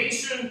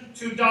exhortation,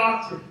 to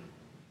doctrine.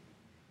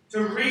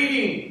 To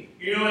reading,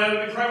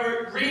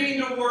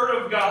 reading the Word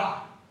of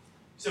God.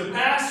 So,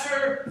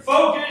 pastor,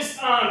 focus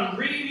on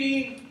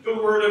reading the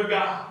Word of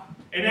God.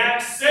 In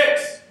Acts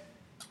 6,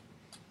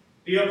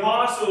 the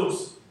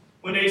apostles,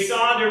 when they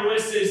saw there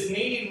was this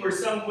need where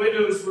some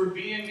widows were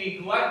being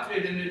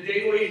neglected in the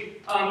daily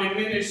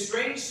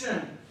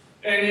administration,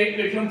 and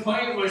the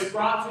complaint was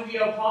brought to the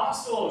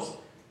apostles,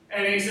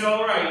 and they said,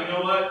 all right, you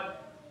know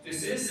what?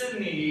 This is a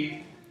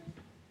need,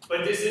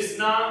 but this is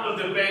not of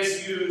the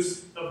best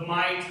use of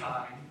my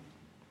time.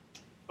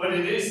 But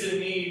it is a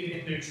need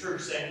in the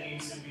church that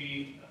needs to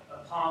be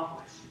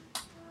accomplished.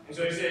 And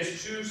so he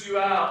says, choose you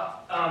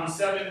out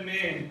 7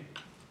 men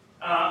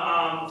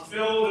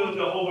filled with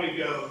the Holy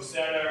Ghost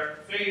that are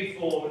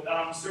faithful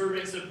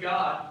servants of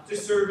God to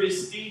serve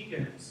as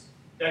deacons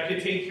that can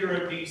take care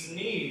of these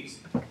needs.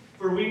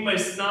 For we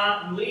must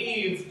not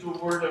leave the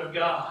Word of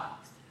God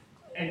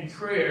and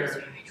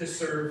prayer to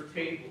serve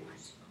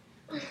tables.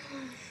 And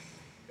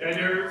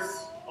they're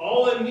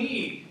all in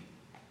need.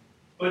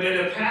 But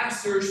that a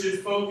pastor should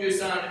focus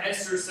on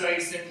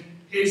exercising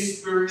his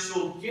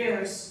spiritual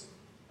gifts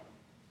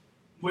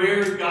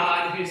where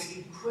God has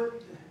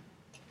equipped them.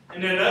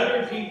 And that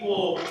other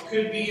people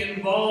could be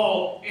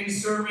involved in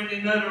serving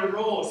in other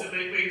roles. And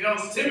they tell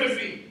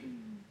Timothy,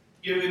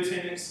 give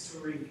attendance to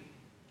reading.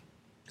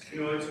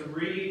 To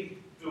read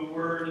the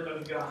Word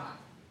of God.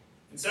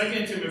 In 2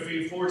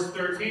 Timothy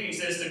 4:13, he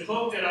says, the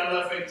cloak that I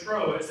left at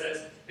Troas,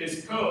 says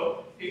his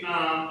coat,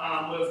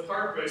 with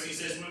Carpus, he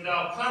says, when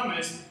thou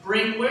comest,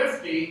 bring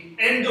with thee,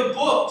 and the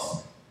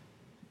books.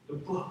 The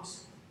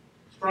books.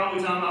 It's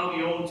probably talking about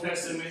the Old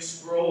Testament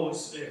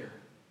scrolls there.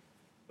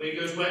 But he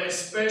goes, but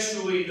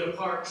especially the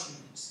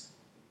parchments.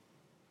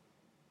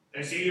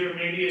 It's either,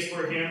 maybe it's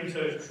for him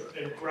to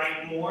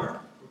write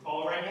more, for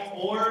Paul to write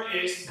more, or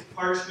it's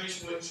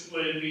parchments, which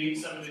would be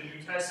some of the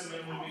New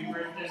Testament would be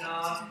written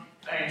on.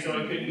 And so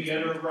it could be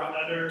other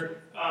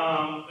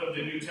of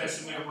the New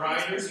Testament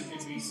writers. He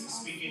could be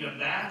speaking of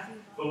that.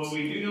 But what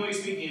we do know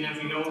he's speaking of,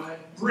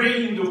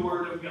 bring the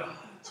Word of God.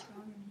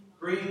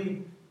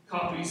 Bring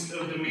copies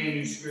of the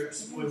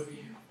manuscripts with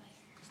you.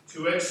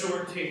 To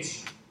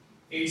exhortation.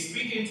 He's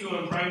speaking to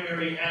him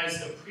primarily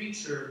as a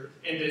preacher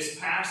in this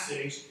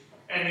passage.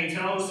 And he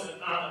tells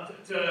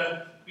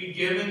to be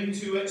given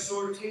to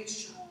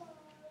exhortation.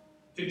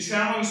 To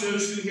challenge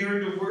those who hear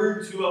the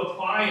Word to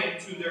apply it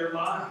to their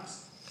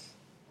lives.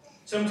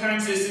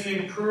 Sometimes it's an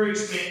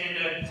encouragement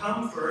and a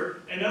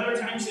comfort, and other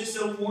times it's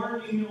a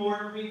warning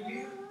or a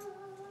rebuke.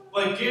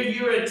 But give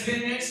your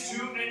attendance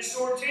to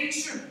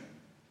exhortation.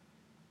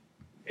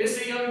 As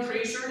a young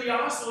preacher, he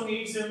also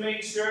needs to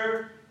make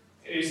sure,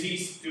 as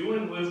he's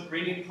doing with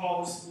reading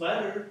Paul's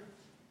letter,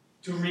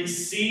 to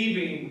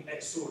receiving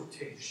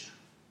exhortation.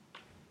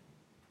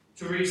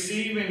 To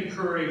receive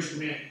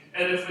encouragement,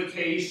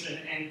 edification,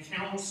 and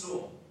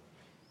counsel.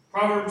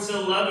 Proverbs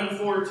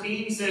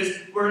 11:14 says,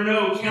 where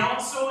no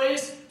counsel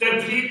is,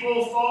 the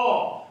people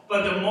fall.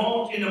 But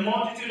in the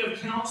multitude of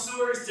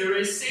counselors, there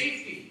is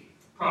safety.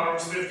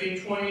 Proverbs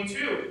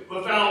 15:22.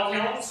 Without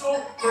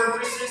counsel,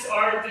 purposes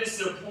are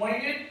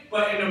disappointed.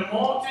 But in a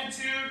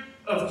multitude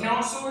of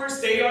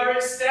counselors, they are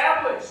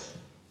established.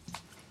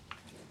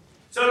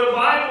 So the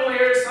Bible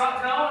here is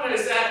not telling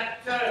us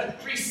that to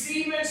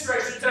receive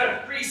instruction,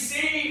 to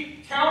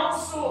receive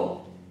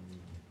counsel.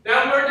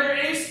 Now, where there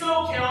is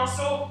no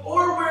counsel,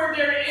 or where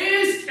there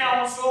is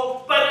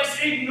counsel, but it's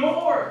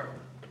ignored.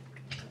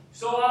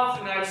 So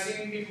often I've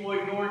seen people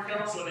ignore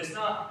counsel, and it's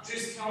not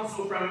just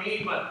counsel from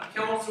me, but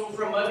counsel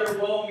from other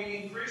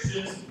well-meaning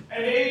Christians,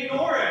 and they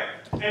ignore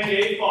it, and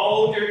they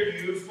follow their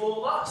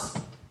youthful lust,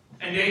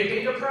 and they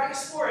pay the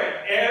price for it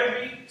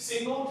every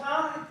single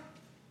time.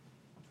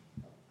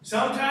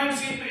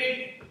 Sometimes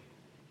the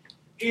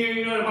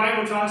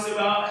Bible talks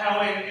about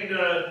how in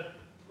the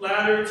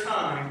latter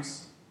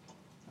times,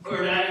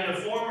 or that in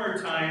the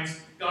former times,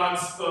 God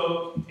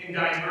spoke in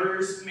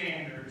diverse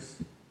manners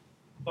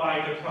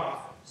by the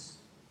prophets.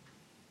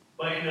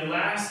 But in the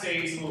last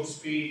days, He will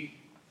speak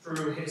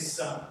through His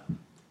Son.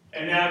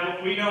 And now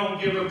we don't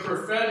give a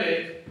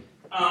prophetic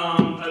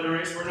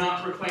utterance. We're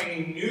not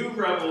proclaiming new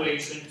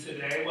revelation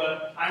today.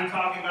 What I'm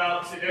talking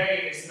about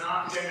today is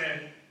not going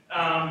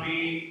to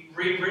be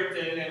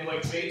rewritten, and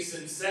what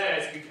Jason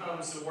says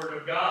becomes the Word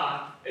of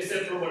God,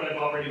 except for what I've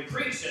already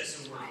preached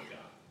as the Word of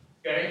God.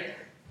 Okay?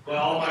 Well,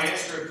 all my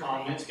extra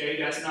comments, okay,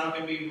 that's not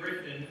going to be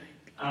written.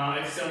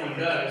 If someone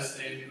does,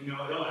 then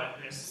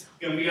it's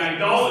going to be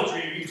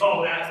idolatry if you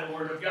call that the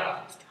Word of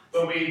God.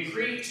 But we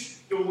preach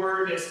the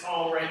Word that's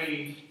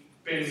already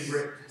been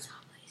written.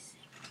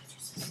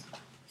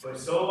 But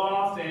so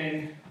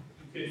often,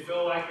 you could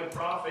feel like a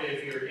prophet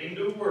if you're in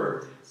the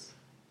Word,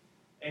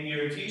 and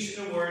you're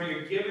teaching the Word,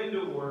 you're giving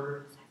the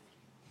Word,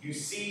 you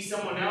see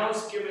someone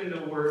else giving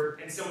the Word,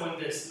 and someone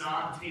does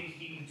not take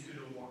heed to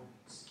the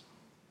warnings.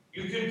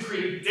 You can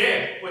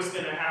predict what's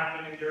going to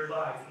happen in your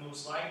life,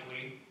 most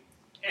likely.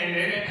 And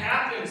then it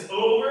happens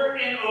over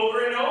and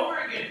over and over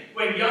again.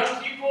 When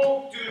young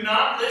people do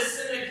not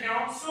listen to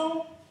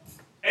counsel,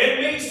 it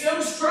makes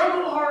them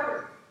struggle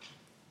harder.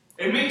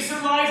 It makes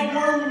their life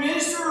more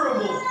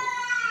miserable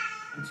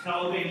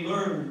until they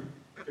learn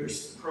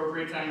there's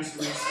appropriate times to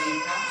receive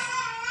counsel.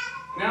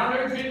 Now,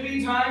 there could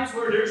be times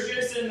where there's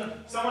just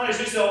someone that's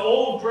just an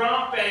old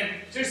grump and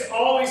just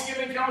always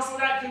giving counsel.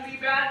 That could be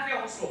bad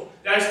counsel.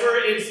 That's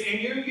where it's in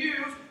your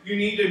youth. You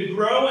need to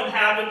grow and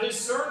have a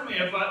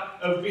discernment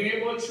of being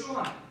able to chew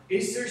on it.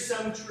 Is there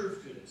some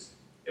truth to this?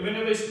 Even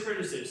if it's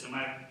criticism,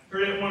 I've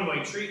heard it one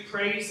way. Treat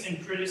praise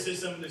and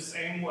criticism the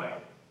same way.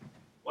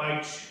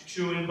 Like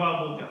chewing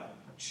bubble gum.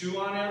 Chew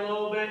on it a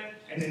little bit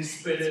and then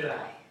spit it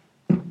out.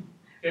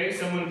 Okay,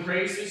 someone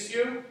praises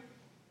you.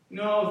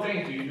 No,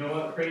 thank you. You know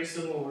what? Praise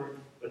the Lord.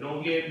 But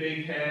don't get a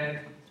big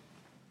head.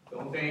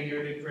 Don't think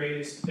you're the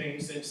greatest thing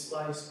since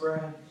sliced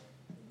bread.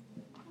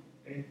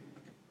 Okay?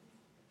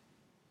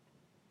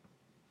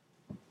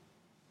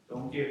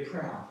 Don't get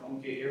proud.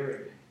 Don't get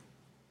arrogant.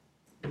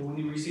 But when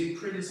you receive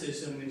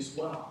criticism as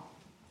well,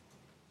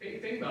 hey,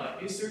 think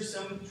about it. Is there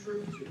some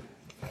truth to it?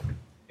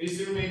 Is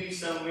there maybe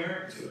some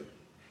merit to it?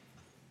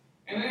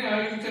 And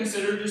then you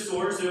consider the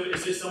source of,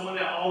 is it someone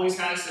that always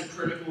has a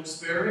critical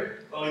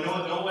spirit? Well, you know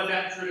what? Don't let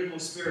that critical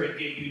spirit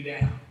get you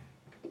down.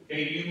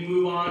 Okay, you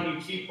move on, you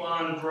keep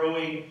on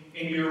growing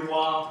in your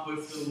walk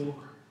with the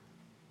Lord.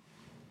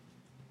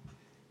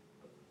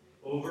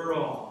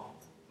 Overall,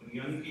 when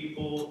young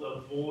people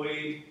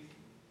avoid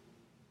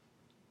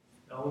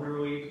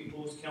elderly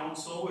people's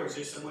counsel, or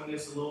just someone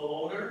that's a little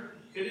older,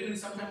 it could even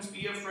sometimes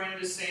be a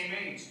friend the same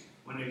age.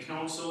 When the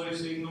counsel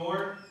is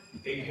ignored,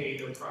 they pay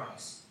the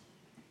price.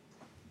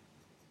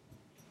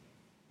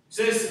 It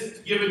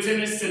says, give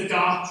attendance to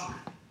doctrine.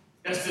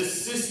 That's the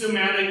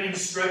systematic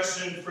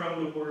instruction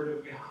from the Word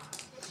of God.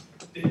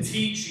 The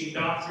teaching,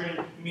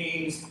 doctrine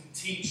means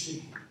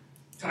teaching.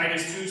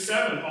 Titus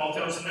 2:7, Paul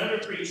tells another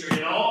preacher,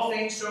 in all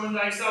things show in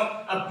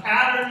thyself a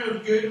pattern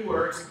of good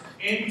works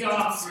in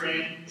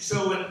doctrine,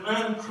 showing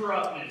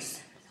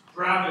uncorruptness,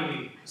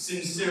 gravity,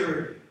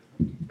 sincerity.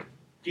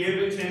 Give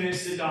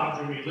attendance to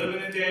doctrine. We live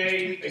in a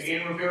day,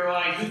 again, we're very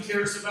like, who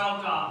cares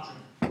about doctrine?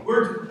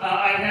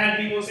 I've had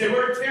people say,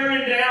 we're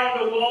tearing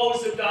down the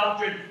walls of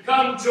doctrine.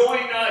 Come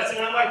join us. And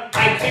I'm like,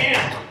 I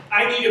can't.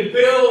 I need to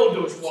build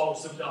those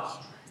walls of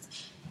doctrine.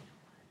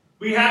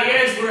 We have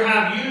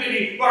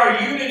unity, but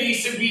our unity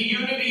should be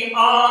unity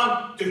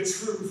on the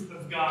truth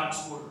of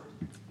God's Word.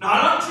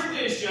 Not on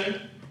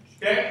tradition,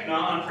 okay?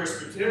 Not on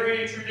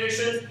Presbyterian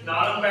tradition,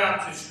 not on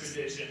Baptist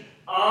tradition.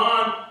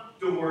 On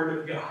the Word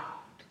of God.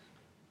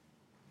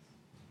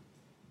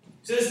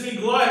 It says,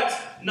 neglect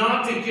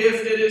not the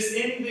gift that is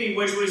in thee,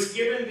 which was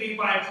given thee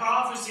by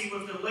prophecy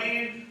with the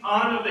laying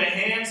on of the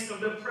hands of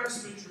the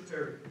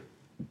presbytery.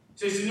 It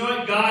says, you know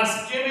what?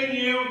 God's given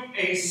you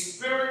a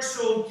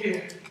spiritual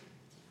gift.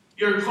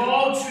 Your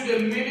call to the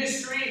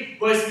ministry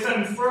was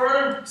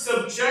confirmed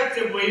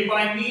subjectively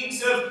by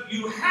means of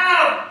you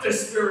have the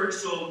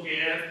spiritual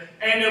gift,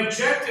 and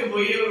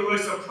objectively it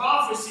was a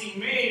prophecy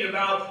made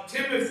about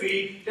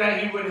Timothy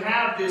that he would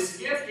have this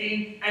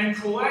gifting, and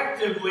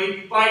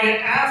collectively by the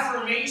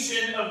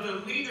affirmation of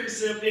the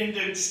leadership in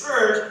the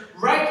church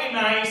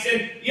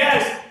recognizing,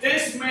 yes,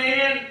 this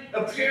man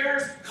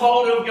appears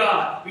called of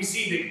God. We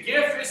see the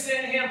gift is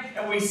in him,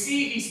 and we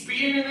see he's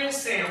being an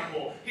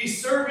example.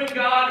 He's serving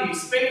God,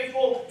 he's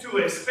faithful to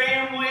his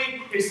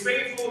family, he's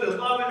faithful to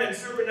loving and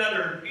serving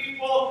other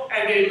people,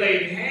 and they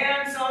laid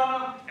hands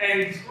on him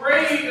and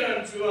prayed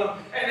unto him,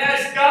 and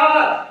asked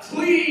God,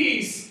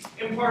 please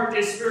impart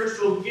this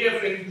spiritual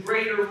gift in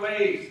greater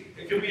ways.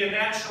 It could be a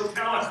natural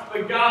talent,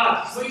 but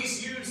God,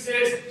 please use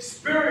this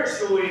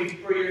spiritually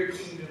for your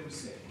kingdom's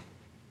sake.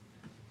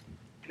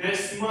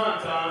 Next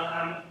month,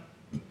 I've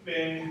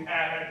been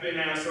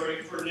asked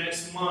for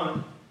next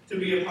month to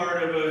be a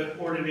part of an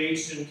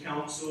ordination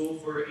council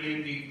for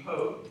Andy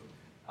Pope.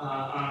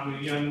 I'm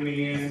a young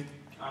man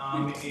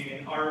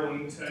in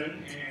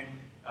Arlington,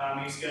 and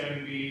he's going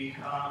to be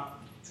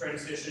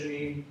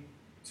transitioning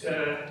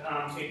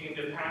to taking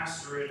the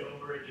pastorate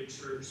over at the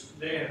church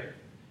there.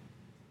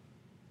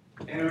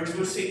 And we're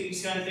supposed to take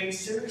these kind of things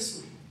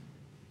seriously.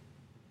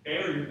 Okay,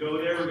 we're going to go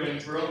there, we're going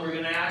to drill, we're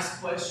going to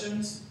ask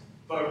questions,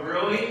 but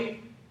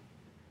really,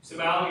 it's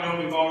about,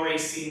 we've already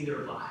seen their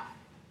life.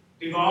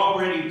 They've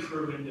already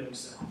proven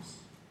themselves.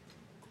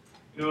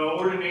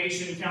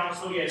 Ordination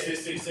council, yes,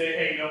 just to say,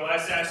 hey,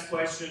 let's ask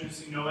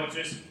questions,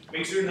 just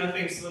make sure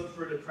nothing slips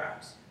through the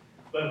cracks.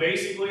 But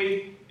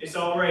basically, it's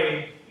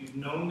already, you've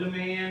known the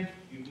man,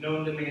 you've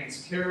known the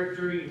man's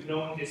character, you've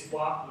known his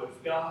walk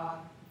with God,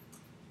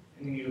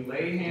 and then you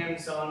lay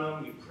hands on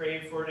them, you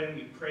pray for them,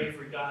 you pray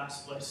for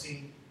God's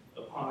blessing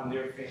upon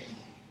their family.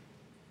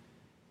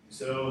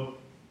 So,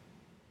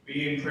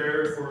 be in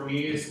prayer for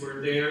me as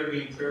we're there,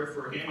 be in prayer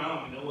for him. I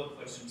don't even know what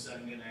questions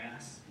I'm going to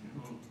ask,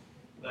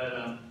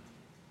 but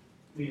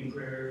be in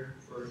prayer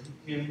for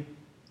him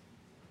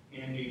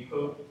and the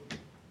Pope. It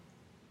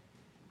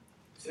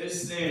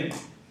says then,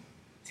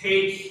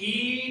 Take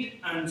heed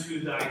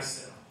unto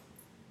thyself.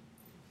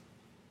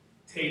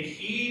 Take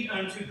heed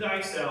unto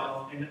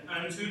thyself and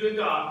unto the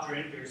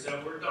doctrine. There's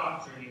that word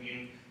doctrine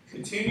again.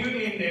 Continue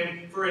in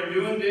them, for in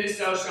doing this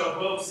thou shalt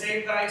both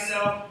save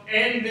thyself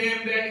and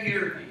them that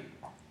hear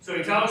thee. So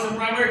he tells them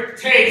primarily,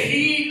 take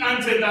heed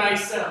unto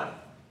thyself.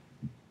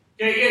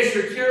 Okay, yes,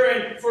 you're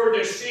caring for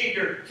the sheep,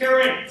 you're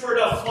caring for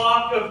the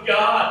flock of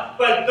God,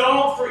 but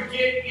don't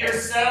forget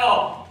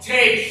yourself.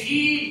 Take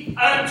heed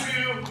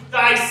unto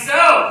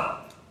thyself.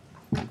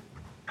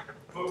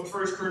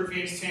 1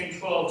 Corinthians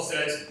 10:12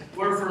 says,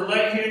 wherefore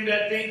let him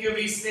that thinketh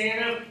he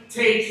standeth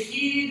take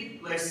heed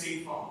lest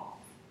he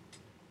fall.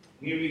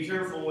 We need to be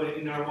careful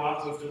in our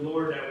walk with the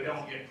Lord that we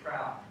don't get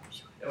proud,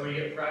 that we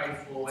get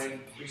prideful, and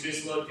we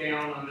just look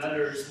down on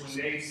others when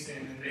they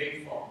sin and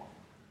they fall.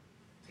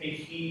 Take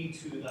heed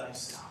to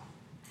thyself.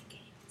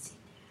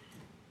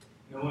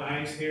 No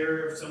eyes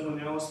hear of someone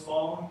else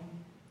falling.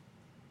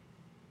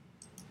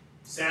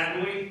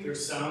 Sadly,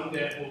 there's some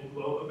that will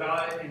gloat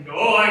about it and go,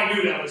 oh, I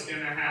knew that was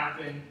going to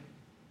happen.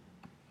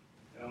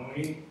 No,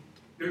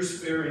 there's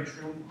fear and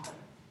trembling.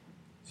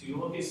 So you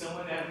look at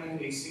someone that man,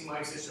 they seem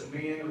like such a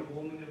man or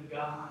woman of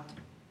God.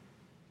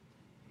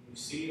 And you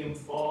see them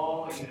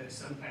fall into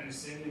some kind of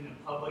sin in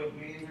a public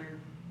manner.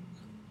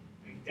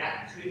 Like,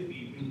 that could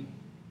be me.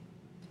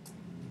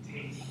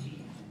 Take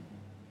heed.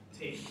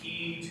 Take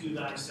heed to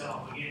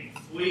thyself. Again,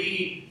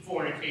 flee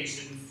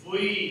fornication.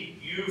 Flee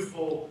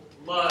youthful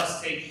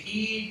lust. Take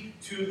heed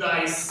to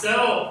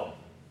thyself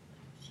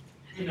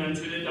and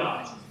unto the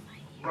doctrine.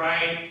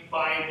 Right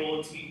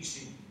Bible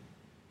teaching.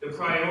 The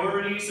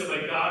priorities of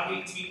a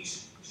godly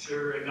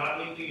teacher, a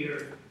godly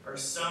leader, are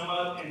summed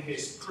up in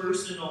his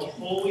personal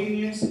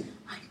holiness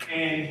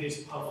and his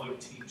public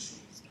teaching.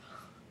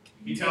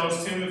 He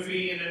tells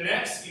Timothy in the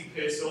next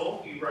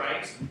epistle, he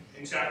writes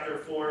in chapter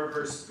 4,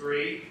 verse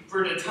 3,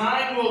 for the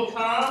time will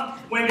come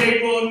when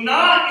they will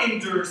not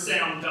endure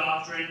sound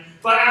doctrine,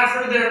 but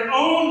after their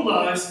own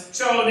lust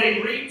shall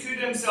they reap to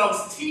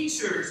themselves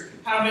teachers,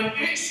 having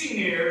itching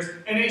ears,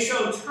 and they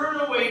shall turn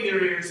away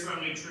their ears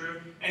from the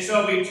truth, and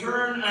shall be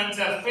turned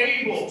unto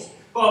fables.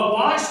 But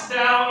watch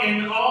thou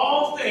in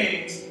all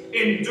things,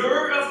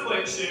 endure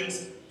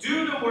afflictions,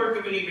 do the work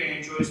of an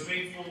evangelist,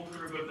 make full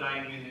proof of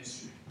thy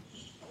ministry.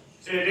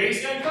 So the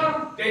day's going to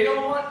come, they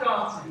don't want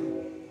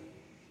doctrine.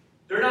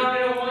 They're not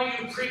going to want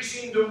you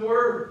preaching the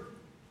word.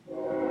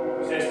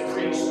 It says,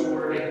 preach the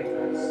word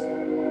in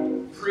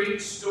us.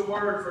 Preach the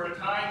word, for a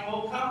time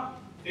will come.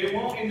 They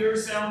won't endure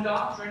sound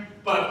doctrine,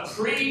 but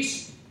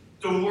preach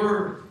the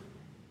word.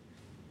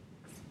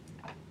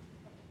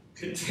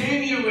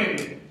 Continue in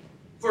it,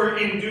 for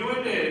in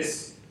doing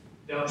this,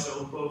 thou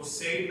shalt both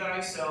save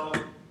thyself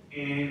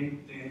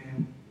and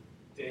them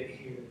that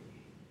hear thee.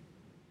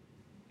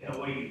 That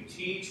what you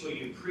teach, what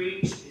you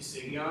preach, is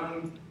a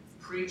young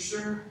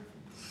preacher,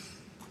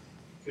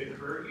 could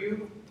hurt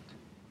you,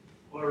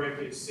 or it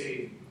could save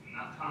you. I'm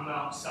not talking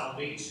about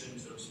salvation,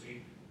 so to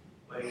speak,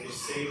 but it is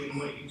saving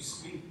what you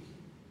speak.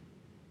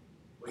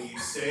 What you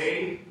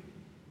say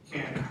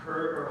can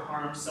hurt or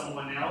harm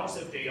someone else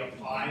if they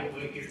apply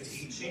what you're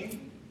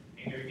teaching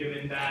and you're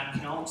giving bad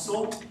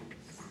counsel.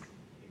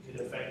 It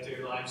could affect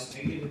their lives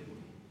negatively.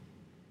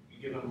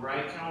 You give them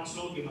right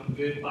counsel, give them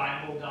good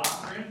Bible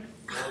doctrine,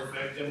 it will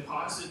affect them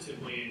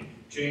positively. In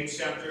James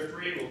chapter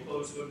 3, we'll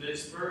close with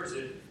this verse.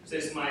 It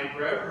says, my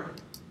brethren,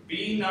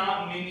 be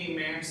not many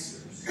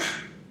masters,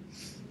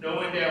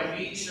 knowing that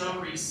we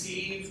shall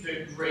receive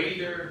the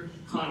greater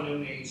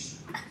condemnation.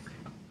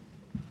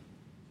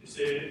 He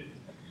said,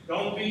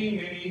 don't be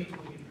many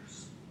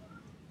leaders.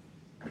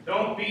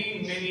 Don't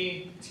be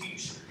many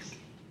teachers.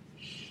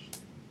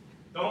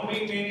 Don't be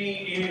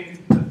many in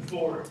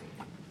authority.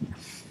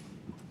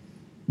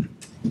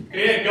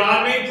 Yeah,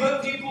 God may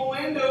put people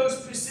in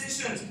those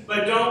positions,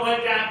 but don't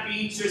let that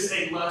be just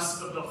a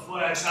lust of the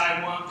flesh.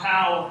 I want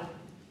power.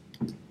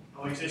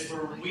 No, he says,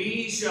 for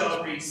we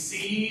shall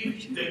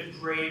receive the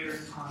greater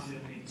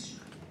condemnation,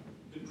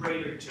 the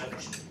greater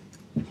judgment.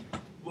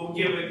 We'll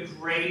give a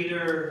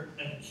greater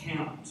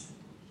account.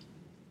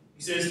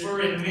 He says,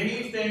 for in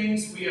many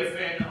things we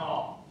offend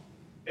all.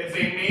 If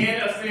a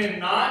man offend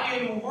not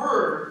in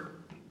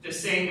word, the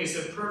same is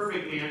a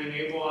perfect man, and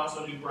able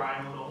also to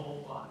bridle the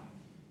whole body.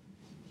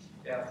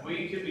 That if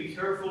we could be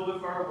careful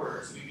with our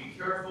words, we be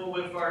careful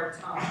with our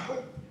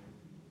tongue.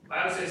 The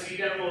Bible says, he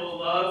that will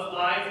love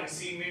life and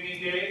see many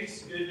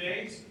days, good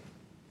days,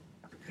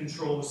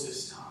 controls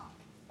his tongue.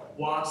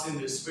 Walks in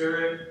the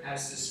Spirit,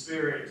 as the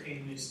Spirit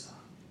tame his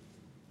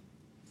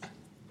tongue.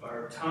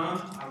 Our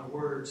tongue, our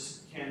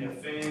words can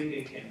offend,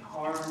 it can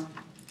harm.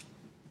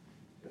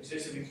 It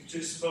says if we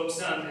just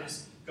focus on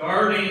this,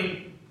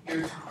 guarding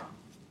your tongue.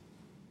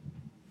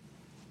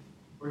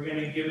 We're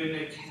going to give an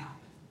account.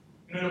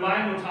 You know, the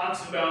Bible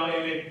talks about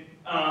in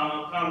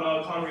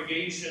a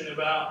congregation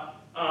about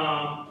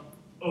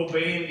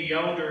obeying the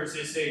elders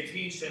as they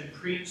teach and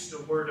preach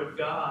the word of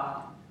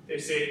God. They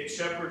say,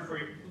 shepherd for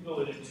you. We'll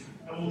go into,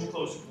 and we'll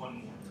close with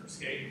one more verse,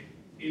 okay?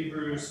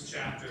 Hebrews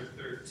chapter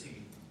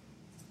 13.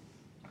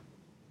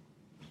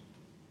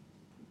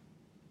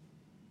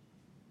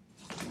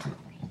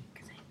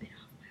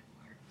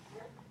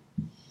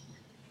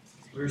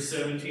 Verse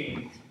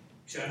 17,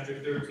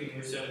 chapter 13,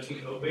 verse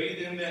 17.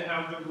 Obey them that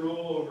have the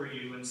rule over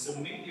you, and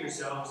submit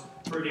yourselves,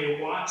 for they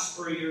watch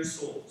for your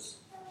souls.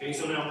 Okay,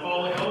 so now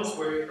Paul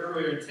elsewhere,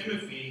 earlier in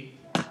Timothy,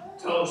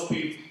 tells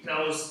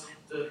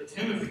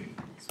Timothy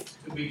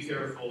to be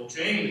careful.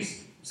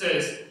 James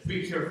says,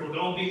 be careful.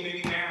 Don't be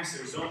many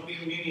masters. Don't be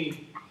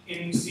many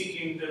in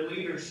seeking the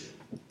leadership.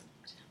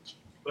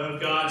 But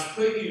if God's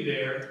put you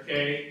there,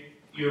 okay,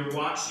 you're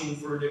watching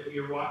for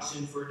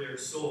their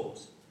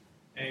souls.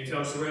 And he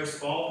tells the rest,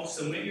 follow,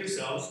 submit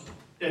yourselves,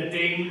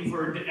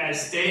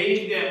 as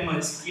they that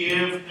must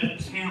give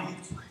account,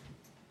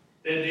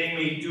 that they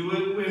may do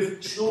it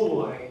with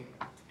joy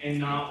and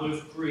not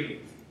with grief,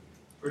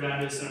 for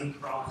that is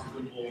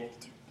unprofitable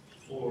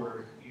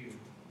for you.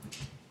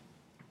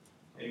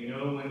 And you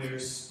know, when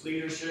there's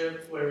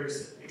leadership,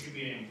 it could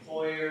be an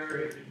employer,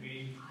 it could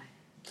be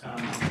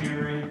a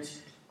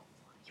parent,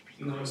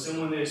 you know,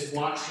 someone that's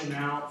watching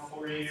out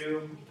for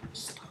you,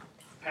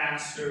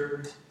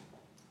 pastor.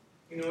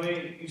 You know,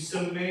 you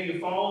submit, you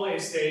follow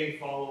as they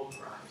follow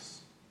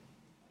Christ.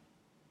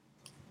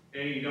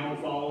 Okay, you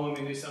don't follow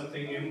him into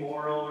something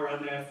immoral or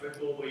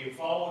unethical, but you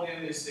follow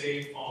him as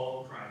they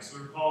follow Christ.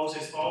 Where Paul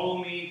says, follow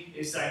me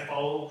as I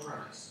follow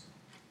Christ.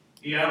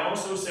 He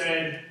also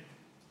said,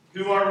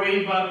 who are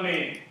we but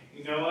men?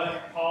 You know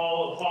what?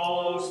 Paul,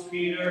 Apollos,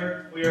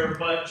 Peter, we are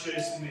but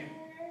just men.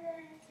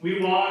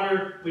 We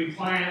water, we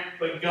plant,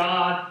 but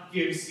God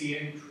gives the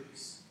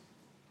increase.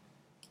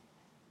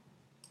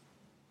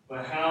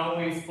 But how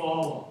we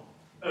follow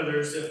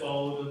others that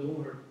follow the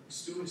Lord,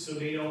 let's do it so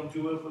they don't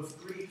do it with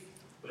grief,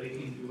 but they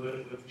can do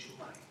it with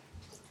joy.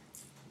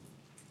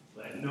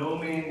 Let no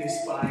man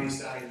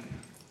despise thy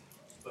youth,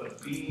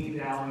 but be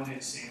thou an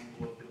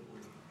example of the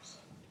believers.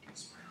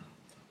 Let's pray.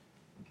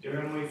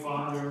 Dear Heavenly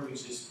Father, we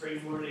just pray,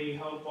 Lord, that you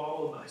help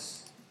all of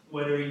us,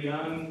 whether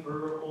young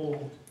or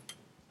old,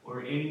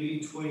 or in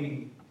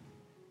between,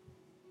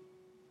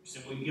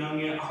 simply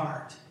young at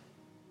heart.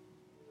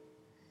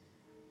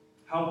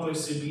 Help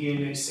us to be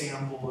an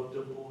example of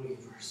the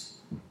believers.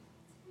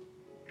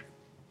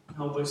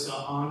 Help us to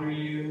honor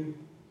you.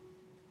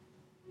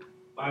 The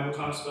Bible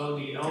talks about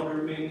the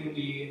elder man and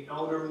the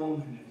elder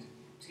woman.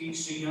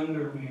 Teach the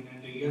younger man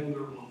and the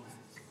younger woman.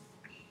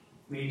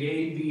 May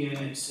they be an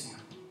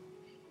example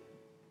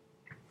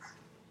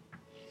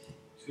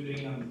to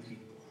the young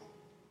people.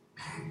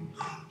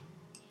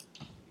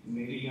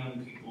 May the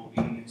young people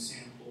be an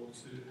example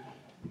to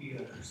the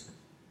others.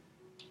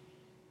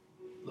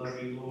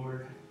 Love you,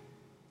 Lord.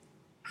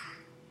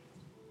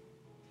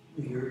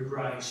 May your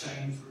light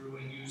shine through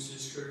and use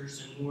this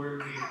church. And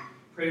Lord, we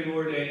pray,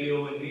 Lord, that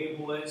you'll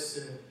enable us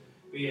to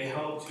be a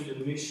help to the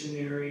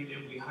missionary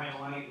that we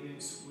highlight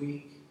next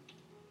week.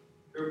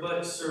 They're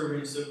but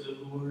servants of the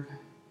Lord,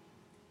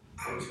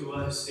 but to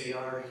us they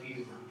are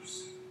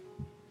heroes.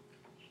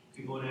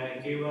 People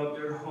that gave up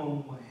their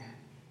homeland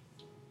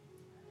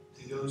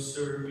to go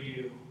serve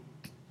you.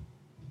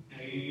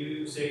 Now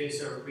you say it's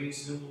a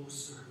reasonable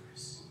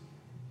service,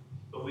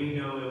 but we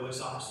know it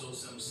was also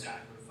some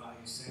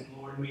sacrifice. And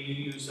Lord, may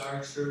you use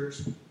our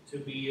church to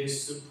be a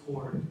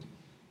support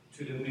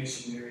to the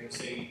missionaries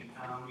that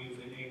you've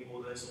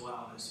enabled us,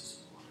 allowed us to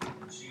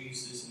support. In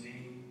Jesus'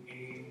 name,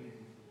 amen.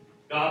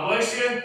 God bless you.